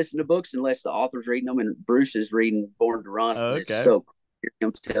like to listen to books unless the author's reading them, and Bruce is reading Born to Run. Okay. It's so cool to hear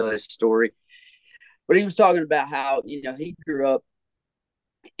him tell his story. But he was talking about how, he grew up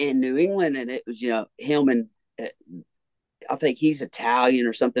in New England, and it was, him and I think he's Italian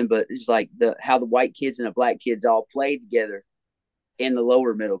or something, but it's like how the white kids and the black kids all played together in the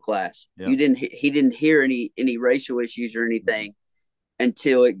lower middle class. Yeah. He didn't hear any racial issues or anything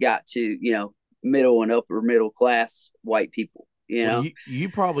until it got to, middle and upper middle class white people. You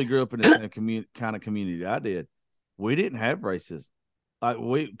probably grew up in the same kind of community I did. We didn't have racism,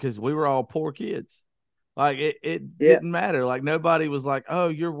 because we were all poor kids. Like it didn't matter. Like nobody was like, "Oh,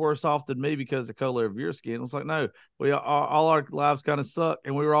 you're worse off than me because of the color of your skin." It was like, no, all our lives kind of suck,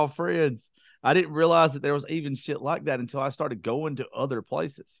 and we were all friends. I didn't realize that there was even shit like that until I started going to other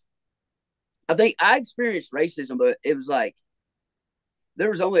places. I think I experienced racism, but it was like there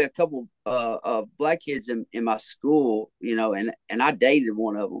was only a couple of black kids in my school, and I dated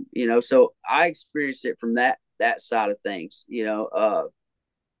one of them, so I experienced it from that side of things,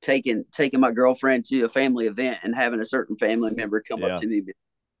 taking my girlfriend to a family event and having a certain family member come up Yeah. to me,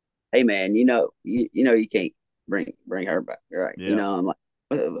 hey man, you can't bring her back, right? Yeah. I'm like,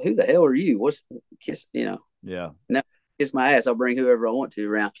 who the hell are you? What's kiss? Yeah. Now kiss my ass. I'll bring whoever I want to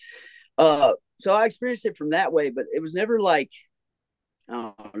around. So I experienced it from that way, but it was never like,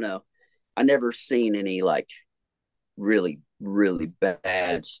 I don't know. I never seen any like really, really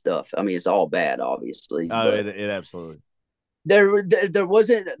bad stuff. I mean, it's all bad, obviously, Oh, but it absolutely. there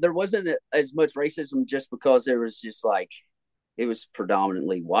wasn't as much racism just because it was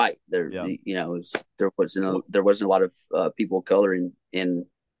predominantly white. Yeah. There wasn't a lot of people of color in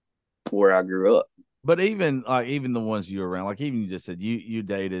where I grew up. But even the ones you were around, like even you just said you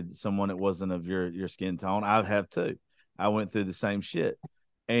dated someone that wasn't of your skin tone. I have too. I went through the same shit.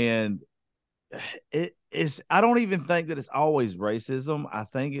 And it is, I don't even think that it's always racism. I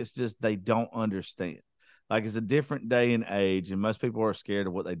think it's just they don't understand. Like it's a different day and age, and most people are scared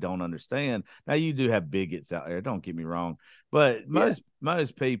of what they don't understand. Now you do have bigots out there, don't get me wrong, but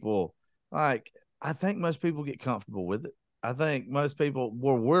most people, like, I think most people get comfortable with it. I think most people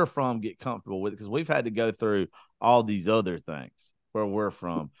where we're from get comfortable with it because we've had to go through all these other things where we're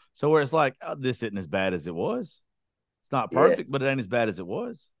from. So where it's like, oh, this isn't as bad as it was. It's not Yeah, perfect, but it ain't as bad as it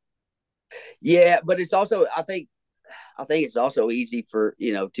was. yeah, but it's also I think it's also easy for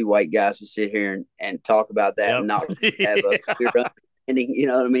two white guys to sit here and talk about that and Yep. not have a clear understanding. You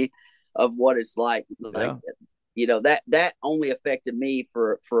know what I mean, of what it's like. Like, Yeah. that only affected me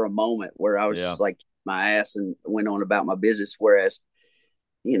for a moment where I was Yeah. just like my ass and went on about my business. Whereas,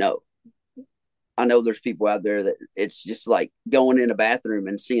 you know, I know there's people out there that it's just like going in a bathroom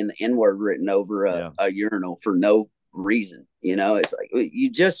and seeing the N word written over Yeah. a urinal for no reason. It's like you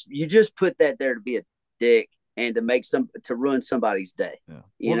just put that there to be a dick and to ruin somebody's day. Yeah.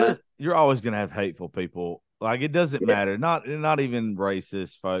 You Well, know? you're always going to have hateful people. Like it doesn't Yeah. matter. Not even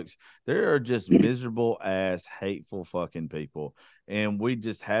racist folks. There are just miserable ass hateful fucking people. And we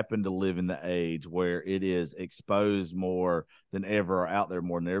just happen to live in the age where it is exposed more than ever, or out there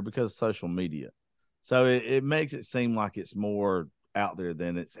more than ever because of social media. So it makes it seem like it's more out there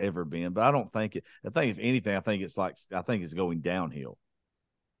than it's ever been. But I don't think it. I think if anything, I think it's going downhill.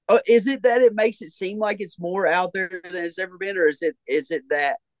 Oh, is it that it makes it seem like it's more out there than it's ever been, or is it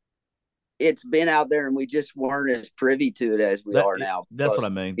that it's been out there and we just weren't as privy to it as we are now? That's what I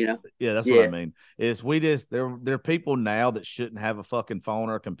Because mean. Yeah, that's what I yeah, mean. Is we just there are people now that shouldn't have a fucking phone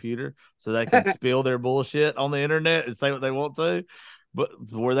or a computer so they can spill their bullshit on the internet and say what they want to, but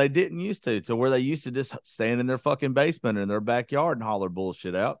where they didn't used to where they used to just stand in their fucking basement or in their backyard and holler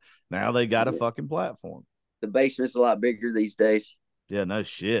bullshit out. Now they got a fucking platform. the basement's a lot bigger these days. Yeah, no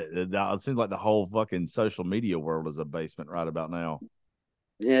shit. It seems like the whole fucking social media world is a basement right about now.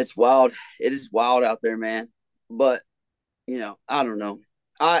 Yeah, it's wild. It is wild out there, man. But I don't know.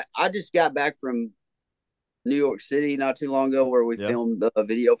 I just got back from New York City not too long ago where we Yeah. filmed a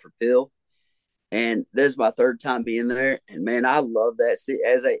video for Pill. And this is my third time being there. And man, I love that city.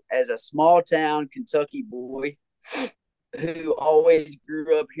 As a small town Kentucky boy who always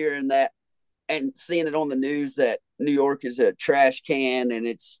grew up hearing that and seeing it on the news that New York is a trash can and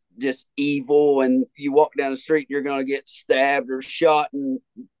it's just evil, and you walk down the street and you're gonna get stabbed or shot and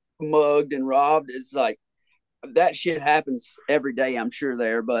mugged and robbed. It's like that shit happens every day, I'm sure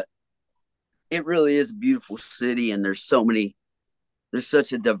there, but it really is a beautiful city, and there's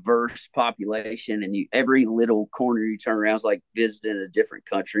such a diverse population, and every little corner you turn around is like visiting a different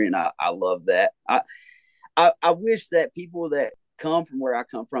country, and I love that. I wish that people that come from where I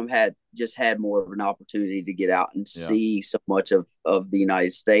come from had more of an opportunity to get out and see so much of the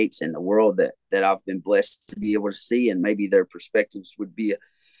United States and the world that I've been blessed to be able to see, and maybe their perspectives would be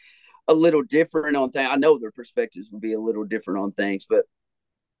a little different on things. I know their perspectives would be a little different on things, but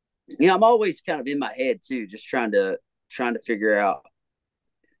I'm always kind of in my head too, just trying to figure out.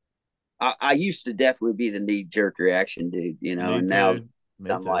 I used to definitely be the knee jerk reaction dude, Me and now too. Me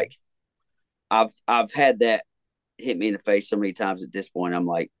I'm too. like, I've had that hit me in the face so many times at this point. I'm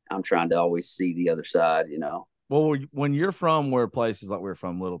like, I'm trying to always see the other side. Well, when you're from where places like we're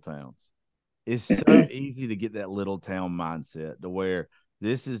from, little towns, it's so easy to get that little town mindset to where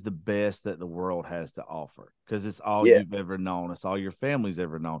this is the best that the world has to offer because it's all Yeah. you've ever known. It's all your family's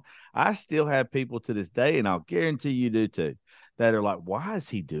ever known. I still have people to this day, and I'll guarantee you do too, that are like, why is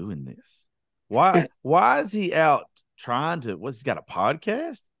he doing this? Why is he out trying to, what's he got a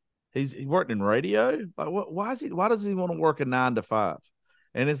podcast? He worked in radio. Like why does he want to work a 9 to 5?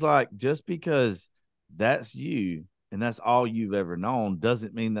 And it's like, just because that's you and that's all you've ever known,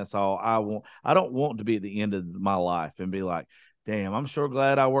 doesn't mean that's all I want. I don't want to be at the end of my life and be like, damn, I'm sure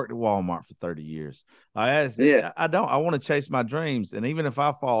glad I worked at Walmart for 30 years. Yeah. I don't. I want to chase my dreams. And even if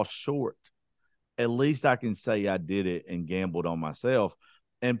I fall short, at least I can say I did it and gambled on myself.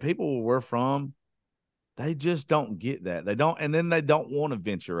 And people where we're from, they just don't get that. They don't, and then they don't want to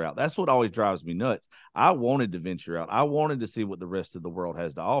venture out. That's what always drives me nuts. I wanted to venture out. I wanted to see what the rest of the world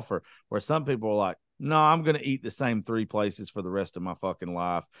has to offer. Where some people are like, no, I'm going to eat the same 3 places for the rest of my fucking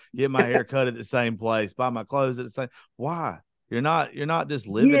life, get my hair cut at the same place, buy my clothes at the same. Why? You're not just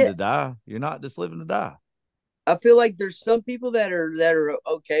living Yeah. to die. You're not just living to die. I feel like there's some people that are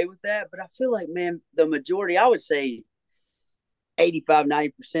okay with that, but I feel like, man, the majority, I would say 85,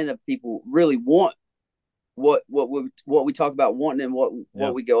 90% of people really want what we talk about wanting and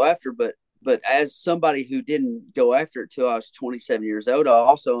what we go after. But as somebody who didn't go after it till I was 27 years old, I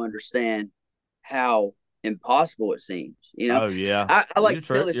also understand how impossible it seems. You know, Oh yeah, I like to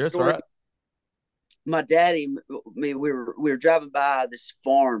tell this story. Right. My daddy, me, we were driving by this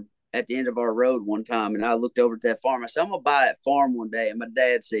farm at the end of our road one time, and I looked over at that farm. I said, "I'm gonna buy that farm one day." And my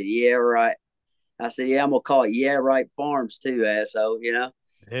dad said, "Yeah, right." I said, "Yeah, I'm gonna call it Yeah Right Farms too, asshole." You know,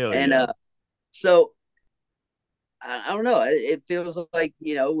 Hell and yeah. So I don't know. It feels like,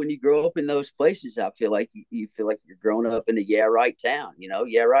 you know, when you grow up in those places, I feel like you feel like you're growing up in a yeah right town. You know,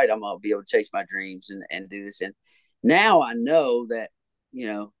 yeah right. I'm gonna be able to chase my dreams and do this. And now I know that, you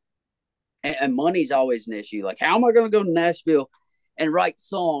know, and money's always an issue. Like, how am I going to go to Nashville and write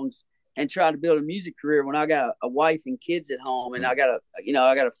songs and try to build a music career when I got a wife and kids at home, and I got to, you know,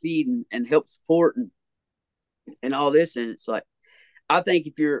 I got to feed and help support and all this. And it's like, I think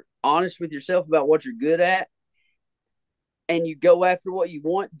if you're honest with yourself about what you're good at, and you go after what you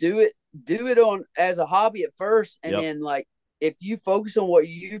want, do it on as a hobby at first. And then, like, if you focus on what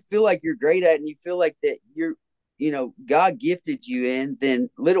you feel like you're great at and you feel like that you're, you know, God gifted you in, then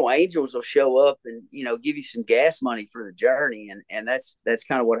little angels will show up and, you know, give you some gas money for the journey. And that's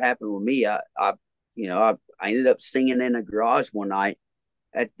kind of what happened with me. I you know, I ended up singing in a garage one night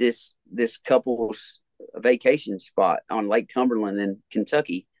at this couple's vacation spot on Lake Cumberland in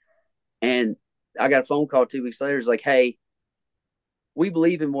Kentucky. And I got a phone call 2 weeks later. It's like, "Hey, we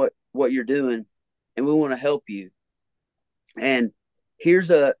believe in what you're doing, and we want to help you. And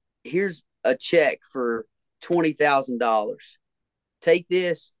here's a check for $20,000. Take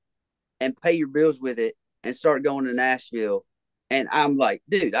this and pay your bills with it, and start going to Nashville." And I'm like,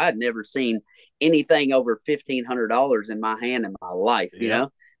 dude, I'd never seen anything over $1,500 in my hand in my life. You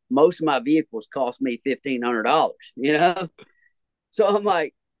know, most of my vehicles cost me $1,500. You know, so I'm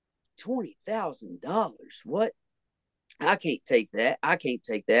like, $20,000. What? I can't take that. I can't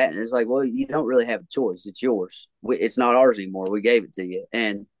take that. And it's like, well, you don't really have a choice. It's yours. It's not ours anymore. We gave it to you.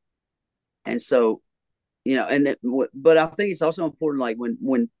 And so, you know, but I think it's also important, like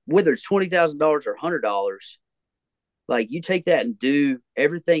when whether it's $20,000 or $100, like, you take that and do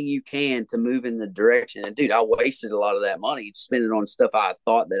everything you can to move in the direction. And dude, I wasted a lot of that money spending on stuff I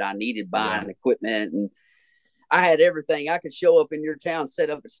thought that I needed, buying equipment. And I had everything. I could show up in your town, set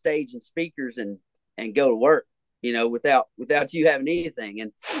up a stage and speakers and go to work, you know, without you having anything.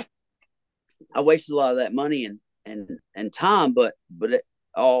 And I wasted a lot of that money and time, but it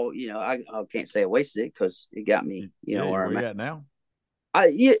all, you know, I can't say I wasted it, because it got me, you know, where I'm at now.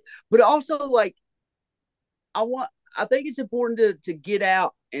 But also, like, I think it's important to get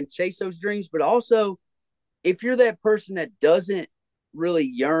out and chase those dreams. But also, if you're that person that doesn't really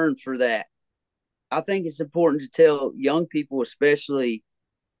yearn for that, I think it's important to tell young people, especially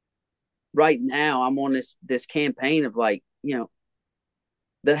right now, I'm on this campaign of, like, you know,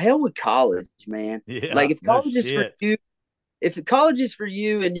 the hell with college, man. Yeah, like, if no college is for shit. you, if college is for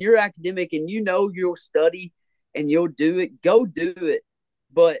you and you're academic and you know you'll study and you'll do it, go do it.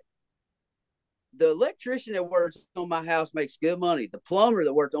 But the electrician that works on my house makes good money. The plumber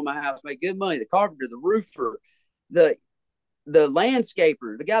that works on my house makes good money. The carpenter, the roofer, the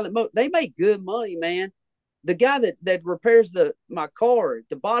landscaper, the guy that they make good money, man. The guy that repairs my car,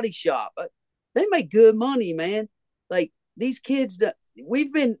 the body shop, they make good money, man. Like, these kids that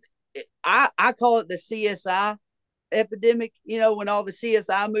we've been, I call it the CSI epidemic. You know, when all the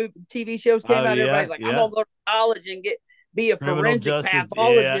CSI TV shows came out, everybody's like, I'm gonna go to college and be a Criminal forensic justice,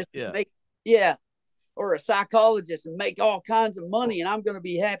 pathologist, or a psychologist and make all kinds of money, and I'm going to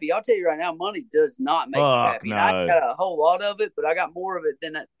be happy. I'll tell you right now, money does not make you happy. No. I got a whole lot of it, but I got more of it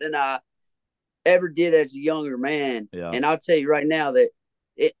than I ever did as a younger man. Yeah. And I'll tell you right now that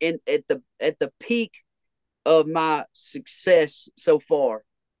at the peak of my success so far,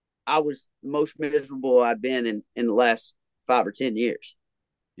 I was the most miserable I'd been in the last 5 or 10 years.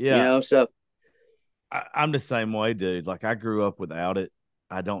 Yeah. You know, so I'm the same way, dude. Like I grew up without it.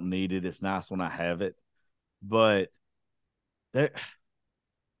 I don't need it. It's nice when I have it, but there,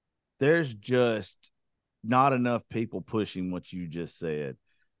 there's just not enough people pushing what you just said.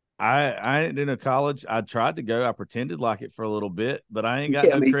 I ain't in a college. I tried to go. I pretended like it for a little bit, but I ain't got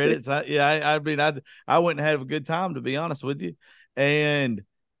Yeah, no me too. credits. I mean, I wouldn't have a good time, to be honest with you. And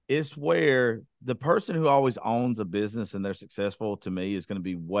it's where the person who always owns a business and they're successful, to me, is going to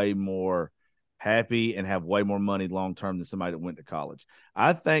be way more happy and have way more money long term than somebody that went to college.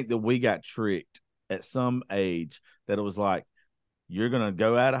 I think that we got tricked at some age that it was like, you're going to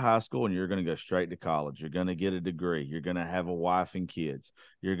go out of high school and you're going to go straight to college. You're going to get a degree. You're going to have a wife and kids.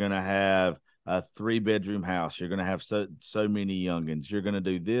 You're going to have a 3-bedroom house. You're going to have so many youngins. You're going to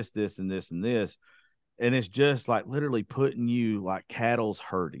do this, this, and this, and this. And it's just like literally putting you like cattle's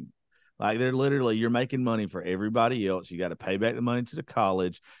herding. Like they're literally, you're making money for everybody else. You got to pay back the money to the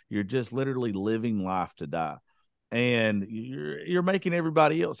college. You're just literally living life to die. And you're making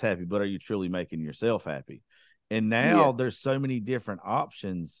everybody else happy, but are you truly making yourself happy? And Yeah. now there's so many different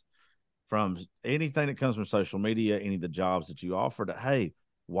options from anything that comes from social media, any of the jobs that you offer that, hey,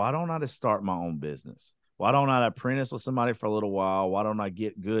 why don't I just start my own business? Why don't I apprentice with somebody for a little while? Why don't I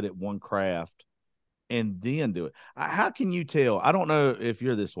get good at one craft and then do it? How can you tell? I don't know if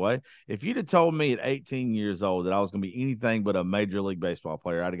you're this way. If you'd have told me at 18 years old that I was going to be anything but a major league baseball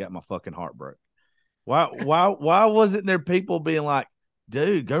player, I'd have got my fucking heart broke. Why wasn't there people being like,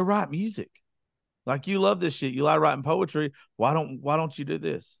 dude, go write music? Like you love this shit. You like writing poetry. Why don't you do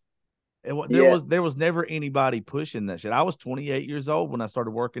this? And Yeah. there was never anybody pushing that shit. I was 28 years old when I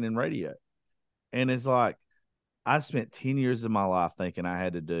started working in radio. And it's like I spent 10 years of my life thinking I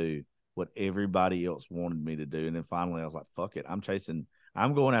had to do what everybody else wanted me to do. And then finally I was like, fuck it.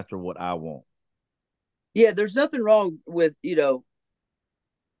 I'm going after what I want. Yeah, there's nothing wrong with,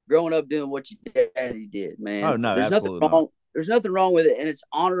 growing up doing what your daddy did, Oh man. no, There's nothing absolutely not. wrong. There's nothing wrong with it, and it's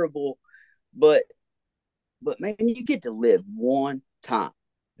honorable. But man, you get to live one time.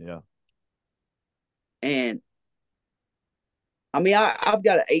 Yeah. And I mean, I've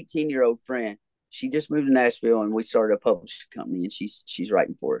got an 18-year-old friend. She just moved to Nashville, and we started a publishing company, and she's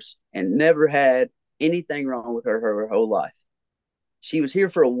writing for us, and never had anything wrong with her whole life. She was here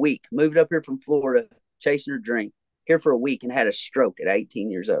for a week, moved up here from Florida, chasing her dream. Here for a week and had a stroke at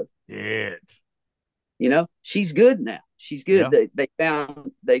 18 years old. Yeah. She's good now. She's good. Yeah.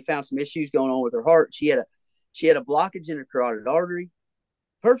 They found some issues going on with her heart. She had a blockage in her carotid artery.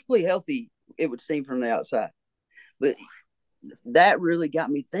 Perfectly healthy, it would seem from the outside. But that really got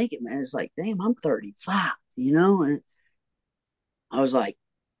me thinking, man. It's like, damn, I'm 35, and I was like,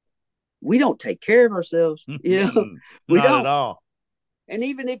 we don't take care of ourselves, we Not don't. at all. And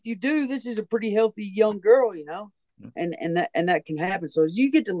even if you do, this is a pretty healthy young girl, and that can happen. So as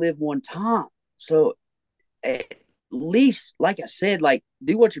you get to live one time, so at least, like I said, like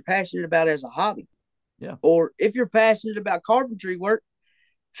do what you're passionate about as a hobby. Yeah. Or if you're passionate about carpentry work,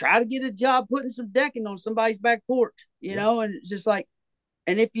 try to get a job putting some decking on somebody's back porch, and it's just like,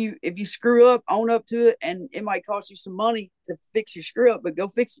 and if you screw up, own up to it, and it might cost you some money to fix your screw up, but go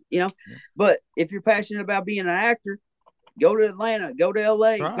fix it, Yeah. But if you're passionate about being an actor, go to Atlanta, go to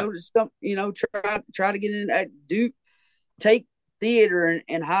LA, Right. go to some, try to get in, take theater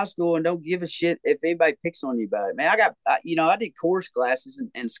in high school, and don't give a shit if anybody picks on you about it. Man, I did chorus classes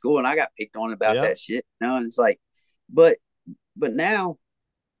in school, and I got picked on about that shit, and it's like, but now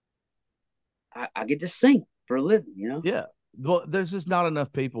I get to sing for a living, Yeah. Well, there's just not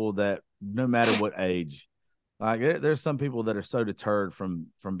enough people that, no matter what age, like there's some people that are so deterred from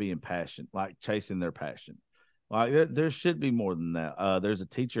being passionate, like chasing their passion. Like there should be more than that. There's a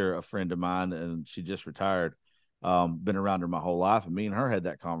teacher, a friend of mine, and she just retired. Been around her my whole life, and me and her had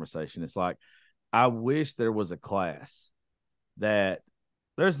that conversation. It's like, I wish there was a class that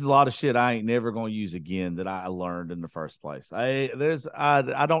there's a lot of shit I ain't never gonna use again that I learned in the first place. I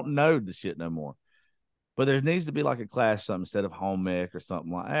don't know the shit no more. But there needs to be like a class, something instead of home ec or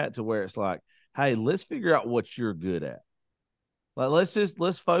something like that, to where it's like, hey, let's figure out what you're good at. Like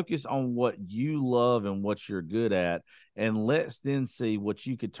let's focus on what you love and what you're good at, and let's then see what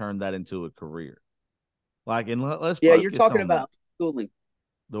you could turn that into a career. Like, and let's you're talking on about that. schooling.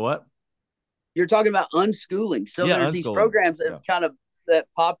 The what? You're talking about unschooling. So there's these programs that have kind of that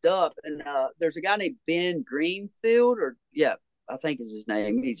popped up, and there's a guy named Ben Greenfield, I think is his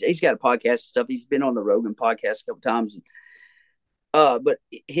name. He's got a podcast and stuff. He's been on the Rogan podcast a couple times. But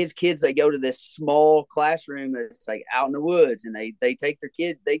his kids, they go to this small classroom that's like out in the woods, and they take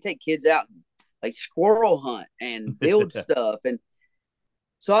kids out and like squirrel hunt and build stuff. And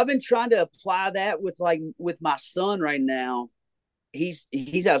so I've been trying to apply that with my son right now.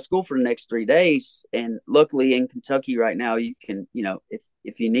 he's out of school for the next 3 days, and luckily in Kentucky right now, you can,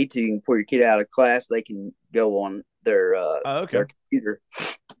 if you need to, you can pull your kid out of class. They can go on Okay. their computer.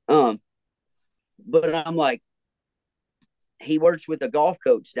 But I'm like, he works with a golf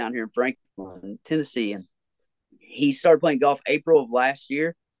coach down here in Franklin, Tennessee, and he started playing golf April of last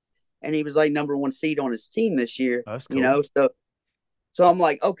year, and he was like number one seed on his team this year. That's cool. So I'm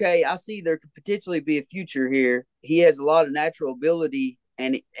like, okay, I see there could potentially be a future here. He has a lot of natural ability,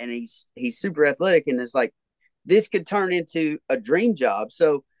 and he's super athletic, and it's like this could turn into a dream job.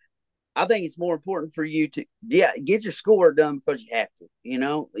 So I think it's more important for you to get your schoolwork done because you have to. You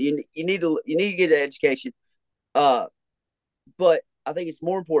need to get an education. But I think it's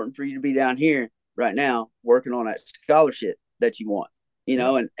more important for you to be down here right now working on that scholarship that you want.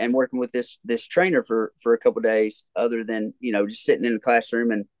 And working with this trainer for a couple of days, other than just sitting in the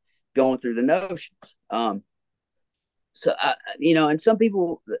classroom and going through the notions. So and some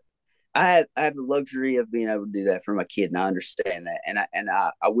people, I have the luxury of being able to do that for my kid, and I understand that, and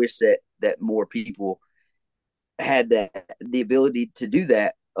I wish that more people had the ability to do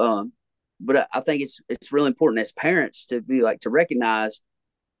that. But I think it's really important as parents to be like, to recognize,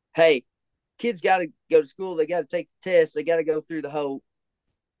 hey, kids got to go to school, they got to take the test, they got to go through the whole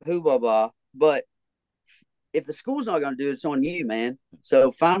blah blah. But if the school's not going to do it, it's on you, man.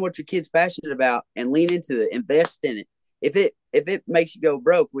 So find what your kid's passionate about and lean into it, invest in it. If it makes you go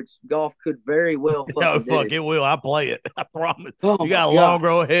broke, which golf could very well fucking do. It will. I play it. I promise. Oh, you got a long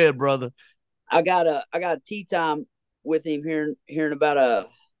road ahead, brother. I got a tee time with him here in about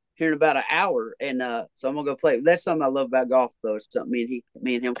an hour, and so I'm gonna go play. That's something I love about golf, though. It's something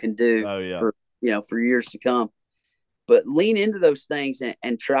me and him can do for years to come. But lean into those things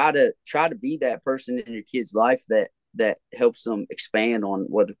and try to be that person in your kid's life that helps them expand on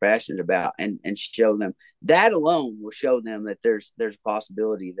what they're passionate about, and show them that alone will show them that there's a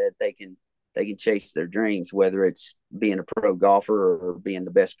possibility that they can chase their dreams, whether it's being a pro golfer or being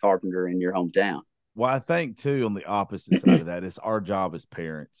the best carpenter in your hometown. Well, I think too, on the opposite side of that, it's our job as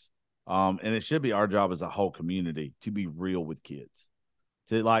parents. And it should be our job as a whole community to be real with kids.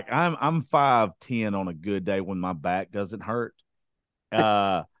 To like, I'm 5'10" on a good day when my back doesn't hurt.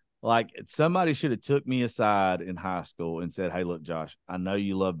 Like somebody should have took me aside in high school and said, "Hey, look, Josh, I know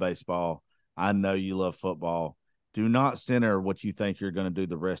you love baseball. I know you love football. Do not center what you think you're going to do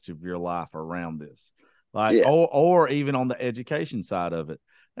the rest of your life around this." Like, or even on the education side of it.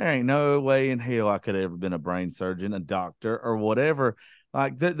 There ain't no way in hell I could have ever been a brain surgeon, a doctor, or whatever.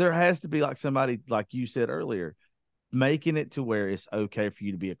 Like, there has to be like somebody, like you said earlier, making it to where it's okay for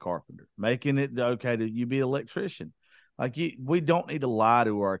you to be a carpenter, making it okay to you be an electrician. Like, we don't need to lie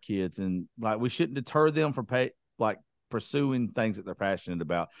to our kids, and like we shouldn't deter them from pursuing things that they're passionate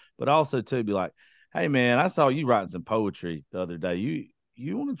about, but also to be like, "Hey, man, I saw you writing some poetry the other day.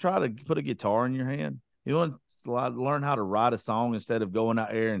 You want to try to put a guitar in your hand? You want to learn how to write a song instead of going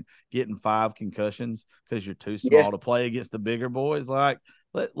out there and getting 5 concussions because you're too small to play against the bigger boys? Like,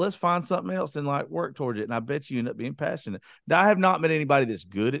 let's find something else and like work towards it." And I bet you end up being passionate. Now, I have not met anybody that's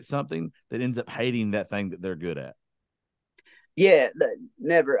good at something that ends up hating that thing that they're good at. Yeah,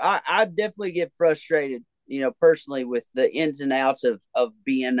 never. I definitely get frustrated, personally, with the ins and outs of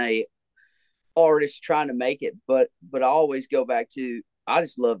being a artist trying to make it. But I always go back to, I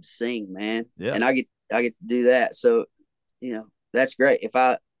just love to sing, man. Yeah. And I get to do that. So, that's great. If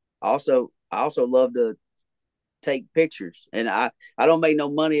I also love to take pictures, and I don't make no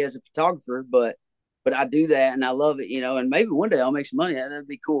money as a photographer, but I do that and I love it, and maybe one day I'll make some money. That'd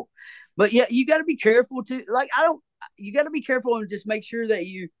be cool. But yeah, you got to be careful too. Like, you got to be careful and just make sure that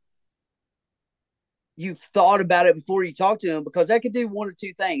you've thought about it before you talk to them, because that could do one or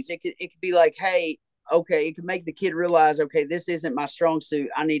two things. It could be like, hey, okay, it could make the kid realize, okay, this isn't my strong suit.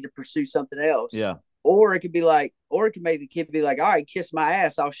 I need to pursue something else. Yeah. Or it could make the kid be like, all right, kiss my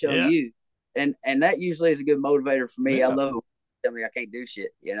ass, I'll show you. And that usually is a good motivator for me. I love it when you tell me I can't do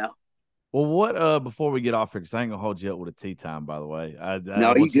shit, Well, what before we get off here, because I ain't gonna hold you up with a tea time, by the way.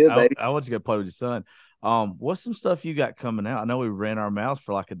 No, you good, baby. I want you to go play with your son. What's some stuff you got coming out? I know we ran our mouths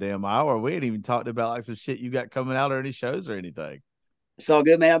for like a damn hour. We ain't even talked about like some shit you got coming out or any shows or anything. It's all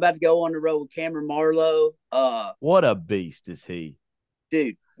good, man. I'm about to go on the road with Cameron Marlowe. What a beast is he,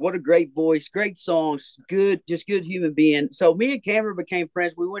 dude! What a great voice, great songs, good human being. So me and Cameron became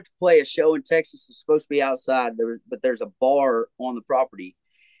friends. We went to play a show in Texas. It's supposed to be outside, but there's a bar on the property,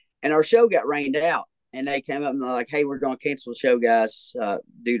 and our show got rained out. And they came up and they're like, "Hey, we're going to cancel the show, guys,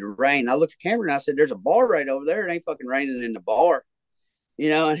 due to rain." I looked at Cameron and I said, "There's a bar right over there. It ain't fucking raining in the bar."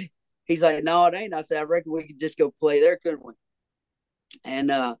 And he's like, "No, it ain't." I said, "I reckon we could just go play there, couldn't we?"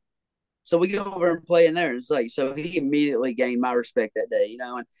 And So we go over and play in there. And it's like, so he immediately gained my respect that day,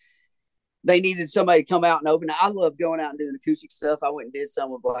 and they needed somebody to come out and open. I love going out and doing acoustic stuff. I went and did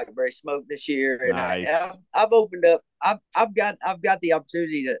some with Blackberry Smoke this year, and Nice. I've opened up. I've got the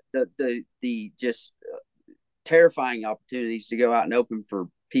opportunity to the just terrifying opportunities to go out and open for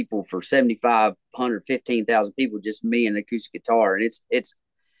people for 7,500, 15,000 people, just me and acoustic guitar, and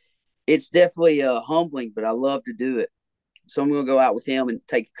it's definitely humbling, but I love to do it. So I'm going to go out with him and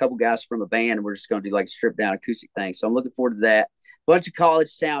take a couple guys from a band, and we're just going to do like a stripped down acoustic thing. So I'm looking forward to that. Bunch of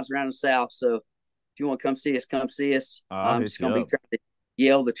college towns around the South. So if you want to come see us, come see us. I'll I'm hit just you going to be up. trying to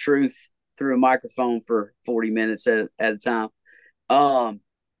yell the truth through a microphone for 40 minutes at a time. But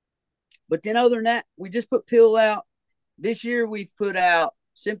then other than that, we just put Pill out. This year we've put out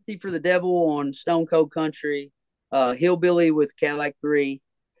Sympathy for the Devil on Stone Cold Country, Hillbilly with Cadillac 3,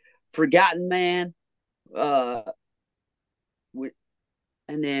 Forgotten Man, uh,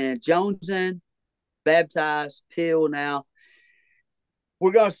 and then Jonesin, Baptized, Pill now.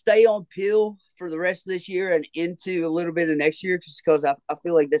 We're going to stay on Pill for the rest of this year and into a little bit of next year, just because I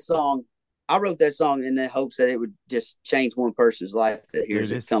feel like this song, I wrote that song in the hopes that it would just change one person's life that hears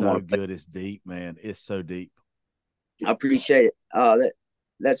Dude, it it's come so on. good. It's deep, man. It's so deep. I appreciate it.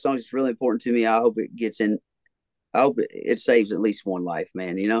 That song is really important to me. I hope it gets in. I hope it saves at least one life,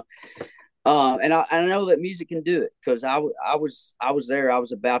 man. And I know that music can do it, because I was there. I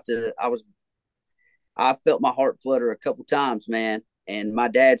felt my heart flutter a couple times, man. And my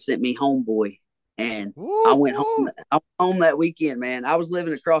dad sent me Homeboy, and I Woo, went home. woo. I went home that weekend, man. I was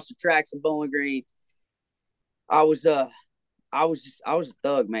living across the tracks in Bowling Green. I was I was a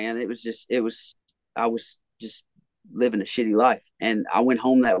thug, man. I was just living a shitty life. And I went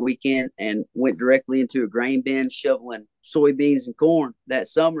home that weekend and went directly into a grain bin shoveling soybeans and corn that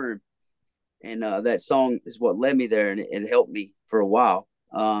summer. And that song is what led me there, and it helped me for a while.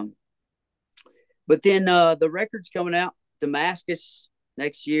 But then the record's coming out, Damascus,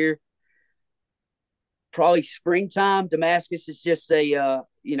 next year, probably springtime. Damascus is just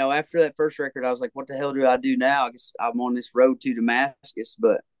after that first record, I was like, what the hell do I do now? I guess I'm on this road to Damascus,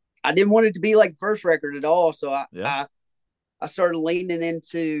 but I didn't want it to be like the first record at all. So Yeah. I started leaning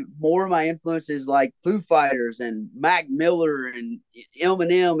into more of my influences, like Foo Fighters and Mac Miller and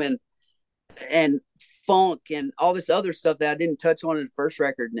Eminem and funk and all this other stuff that I didn't touch on in the first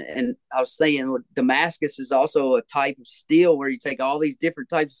record. And I was saying, Damascus is also a type of steel where you take all these different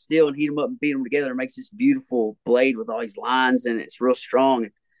types of steel and heat them up and beat them together. It makes this beautiful blade with all these lines, and it's real strong.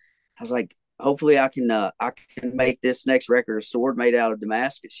 And I was like, hopefully I can make this next record a sword made out of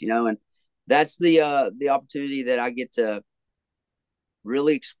Damascus, and that's the opportunity that I get to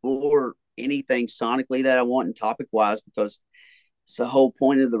really explore anything sonically that I want and topic wise, because it's the whole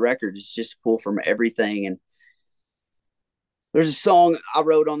point of the record is just to pull from everything. And there's a song I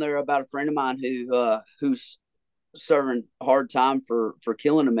wrote on there about a friend of mine who's serving a hard time for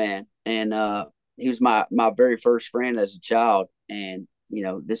killing a man, and he was my very first friend as a child. And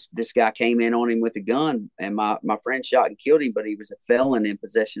this guy came in on him with a gun, and my friend shot and killed him, but he was a felon in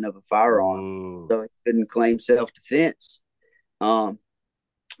possession of a firearm, Ooh. so he couldn't claim self-defense,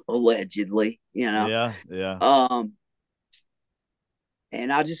 allegedly. Yeah. Yeah. Um,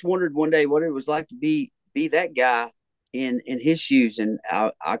 and I just wondered one day what it was like to be that guy in his shoes. And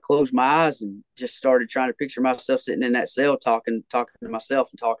I closed my eyes and just started trying to picture myself sitting in that cell talking to myself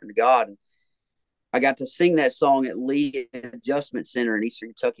and talking to God. And I got to sing that song at Lee Adjustment Center in Eastern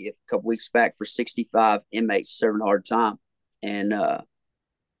Kentucky a couple weeks back for 65 inmates serving hard time. And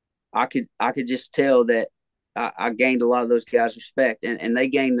I could just tell that I gained a lot of those guys' respect, and they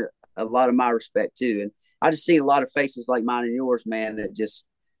gained a lot of my respect too. And I just seen a lot of faces like mine and yours, man, that just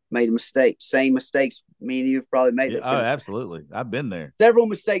made a mistake. Same mistakes me and you've probably made. Yeah. That Oh, absolutely. I've been there. several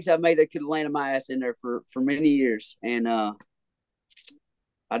mistakes I've made that could have landed my ass in there for many years, and I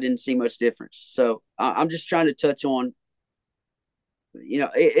didn't see much difference. So I'm just trying to touch on,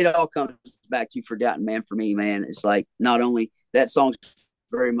 it all comes back to Forgotten Man for me, man. It's like not only that song's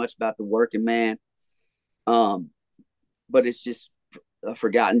very much about the working man, but it's just a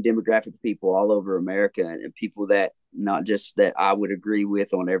forgotten demographic of people all over America, and people that not just that I would agree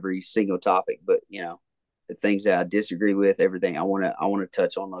with on every single topic, but the things that I disagree with, everything. I want to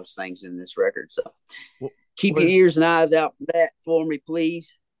touch on those things in this record. So keep your ears and eyes out for that for me,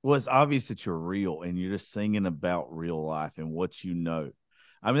 please. Well, it's obvious that you're real and you're just singing about real life and what you know.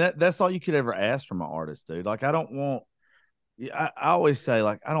 I mean, that's all you could ever ask from an artist, dude. Like, I don't want, I always say,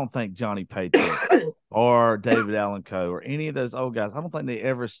 like, I don't think Johnny Paycheck or David Allen Coe or any of those old guys, I don't think they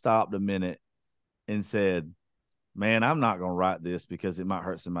ever stopped a minute and said, man, I'm not going to write this because it might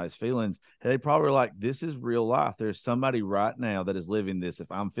hurt somebody's feelings. They probably are like, this is real life. There's somebody right now that is living this.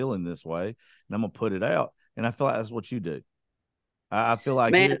 If I'm feeling this way, and I'm going to put it out. And I feel like that's what you do. I feel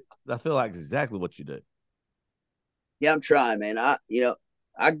like I feel like exactly what you do. Yeah, I'm trying, man. I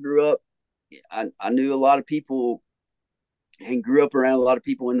grew up, I knew a lot of people and grew up around a lot of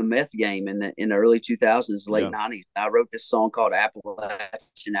people in the meth game in the early 2000s, late 90s. I wrote this song called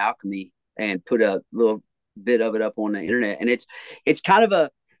Appalachian Alchemy and put a little bit of it up on the internet. And it's kind of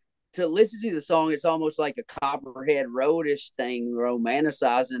to listen to the song, it's almost like a Copperhead Roadish thing,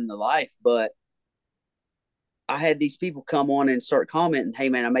 romanticizing the life. But I had these people come on and start commenting, "Hey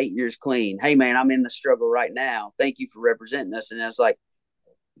man, I'm 8 years clean. Hey man, I'm in the struggle right now. Thank you for representing us." And I was like,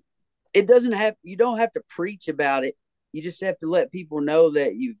 you don't have to preach about it. You just have to let people know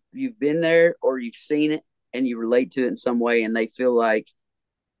that you've been there or you've seen it and you relate to it in some way, and they feel like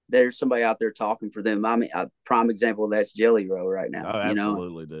there's somebody out there talking for them. I mean, a prime example of that's Jelly Roll right now. Oh,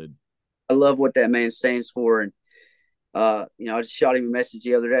 absolutely, dude. I love what that man stands for. And I just shot him a message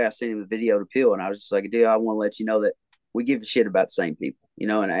the other day. I sent him a video to Peel, and I was just like, dude, I want to let you know that we give a shit about the same people,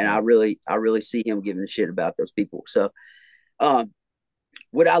 and I really see him giving a shit about those people. So,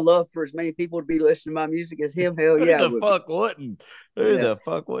 would I love for as many people to be listening to my music as him? Hell yeah. Who the fuck wouldn't? Who the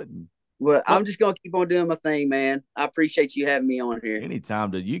fuck wouldn't? Well, I'm just going to keep on doing my thing, man. I appreciate you having me on here. Anytime,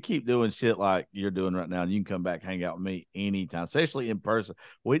 dude. You keep doing shit like you're doing right now, and you can come back, hang out with me anytime, especially in person.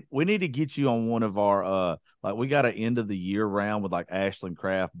 We need to get you on one of our, we got an end of the year round with like Ashland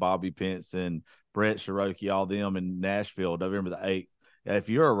Craft, Bobby Pinson, Brett Cherokee, all them in Nashville, November the 8th. If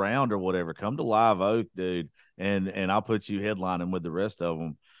you're around or whatever, come to Live Oak, dude, and I'll put you headlining with the rest of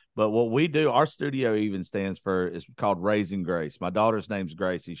them. But what we do, our studio even stands for, it's called Raising Grace. My daughter's name's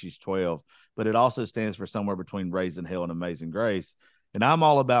Gracie. She's 12, but it also stands for somewhere between Raising Hell and Amazing Grace. And I'm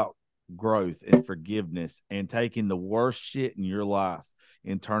all about growth and forgiveness and taking the worst shit in your life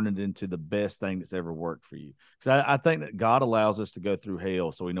and turning it into the best thing that's ever worked for you. Because I think that God allows us to go through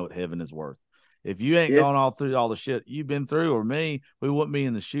hell so we know what heaven is worth. If you ain't gone all through all the shit you've been through, or me, we wouldn't be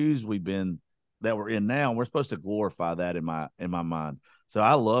in the shoes that we're in now. And we're supposed to glorify that in my mind. So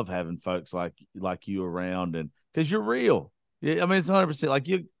I love having folks like you around, and because you're real. I mean, it's 100%. Like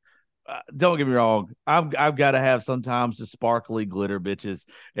you, don't get me wrong. I've got to have sometimes the sparkly glitter bitches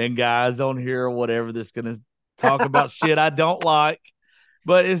and guys on here or whatever that's going to talk about shit I don't like.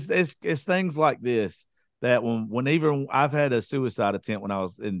 But it's things like this that when even I've had a suicide attempt when I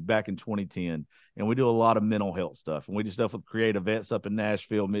was back in 2010, and we do a lot of mental health stuff, and we do stuff with creative vets up in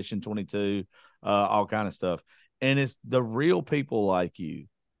Nashville, Mission 22, all kind of stuff. And it's the real people like you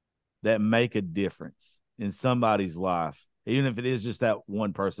that make a difference in somebody's life, even if it is just that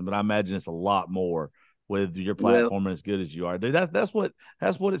one person. But I imagine it's a lot more with your platform as good as you are, dude. That's what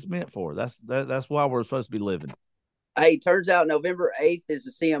it's meant for. That's why we're supposed to be living. Hey, turns out November 8th is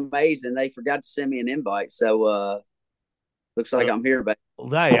the CMAs, and they forgot to send me an invite. So looks like I'm here, but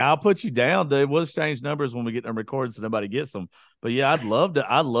hey, I'll put you down, dude. We'll exchange numbers when we get them recorded so nobody gets them. But yeah, I'd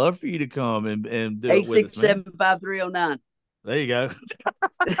love for you to come and do 8675309. There you go.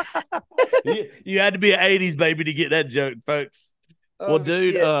 you had to be an 80s baby to get that joke, folks. Well,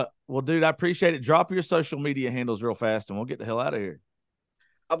 dude, I appreciate it. Drop your social media handles real fast and we'll get the hell out of here.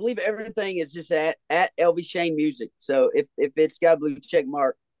 I believe everything is just at Elvie Shane Music. So if it's got a blue check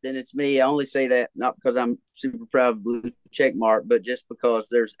mark, then it's me. I only say that not because I'm super proud of blue check mark, but just because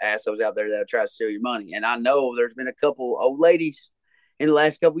there's assholes out there that try to steal your money. And I know there's been a couple old ladies in the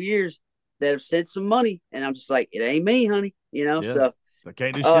last couple of years that have sent some money, and I'm just like, it ain't me, honey. So I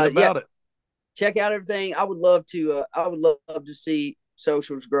can't do shit about it. Check out everything. I would love to see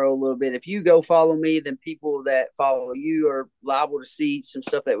socials grow a little bit. If you go follow me, then people that follow you are liable to see some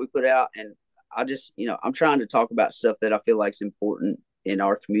stuff that we put out. And I just, I'm trying to talk about stuff that I feel like is important in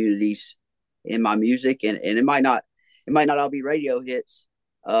our communities, in my music, and it might not all be radio hits,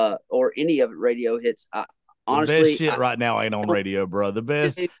 or any of it radio hits. Honestly, the best shit right now ain't on radio, bro. The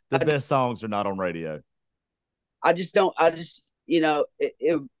best songs are not on radio. It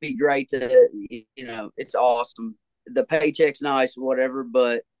would be great to, it's awesome. The paycheck's nice, whatever,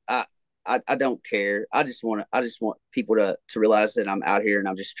 but I don't care. I just want people to realize that I'm out here and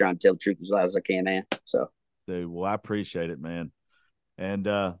I'm just trying to tell the truth as loud as I can, man. So, dude, well, I appreciate it, man. And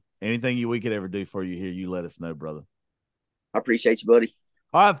anything we could ever do for you here, you let us know, brother. I appreciate you, buddy.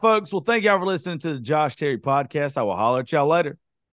 All right, folks. Well, thank y'all for listening to the Josh Terry podcast. I will holler at y'all later.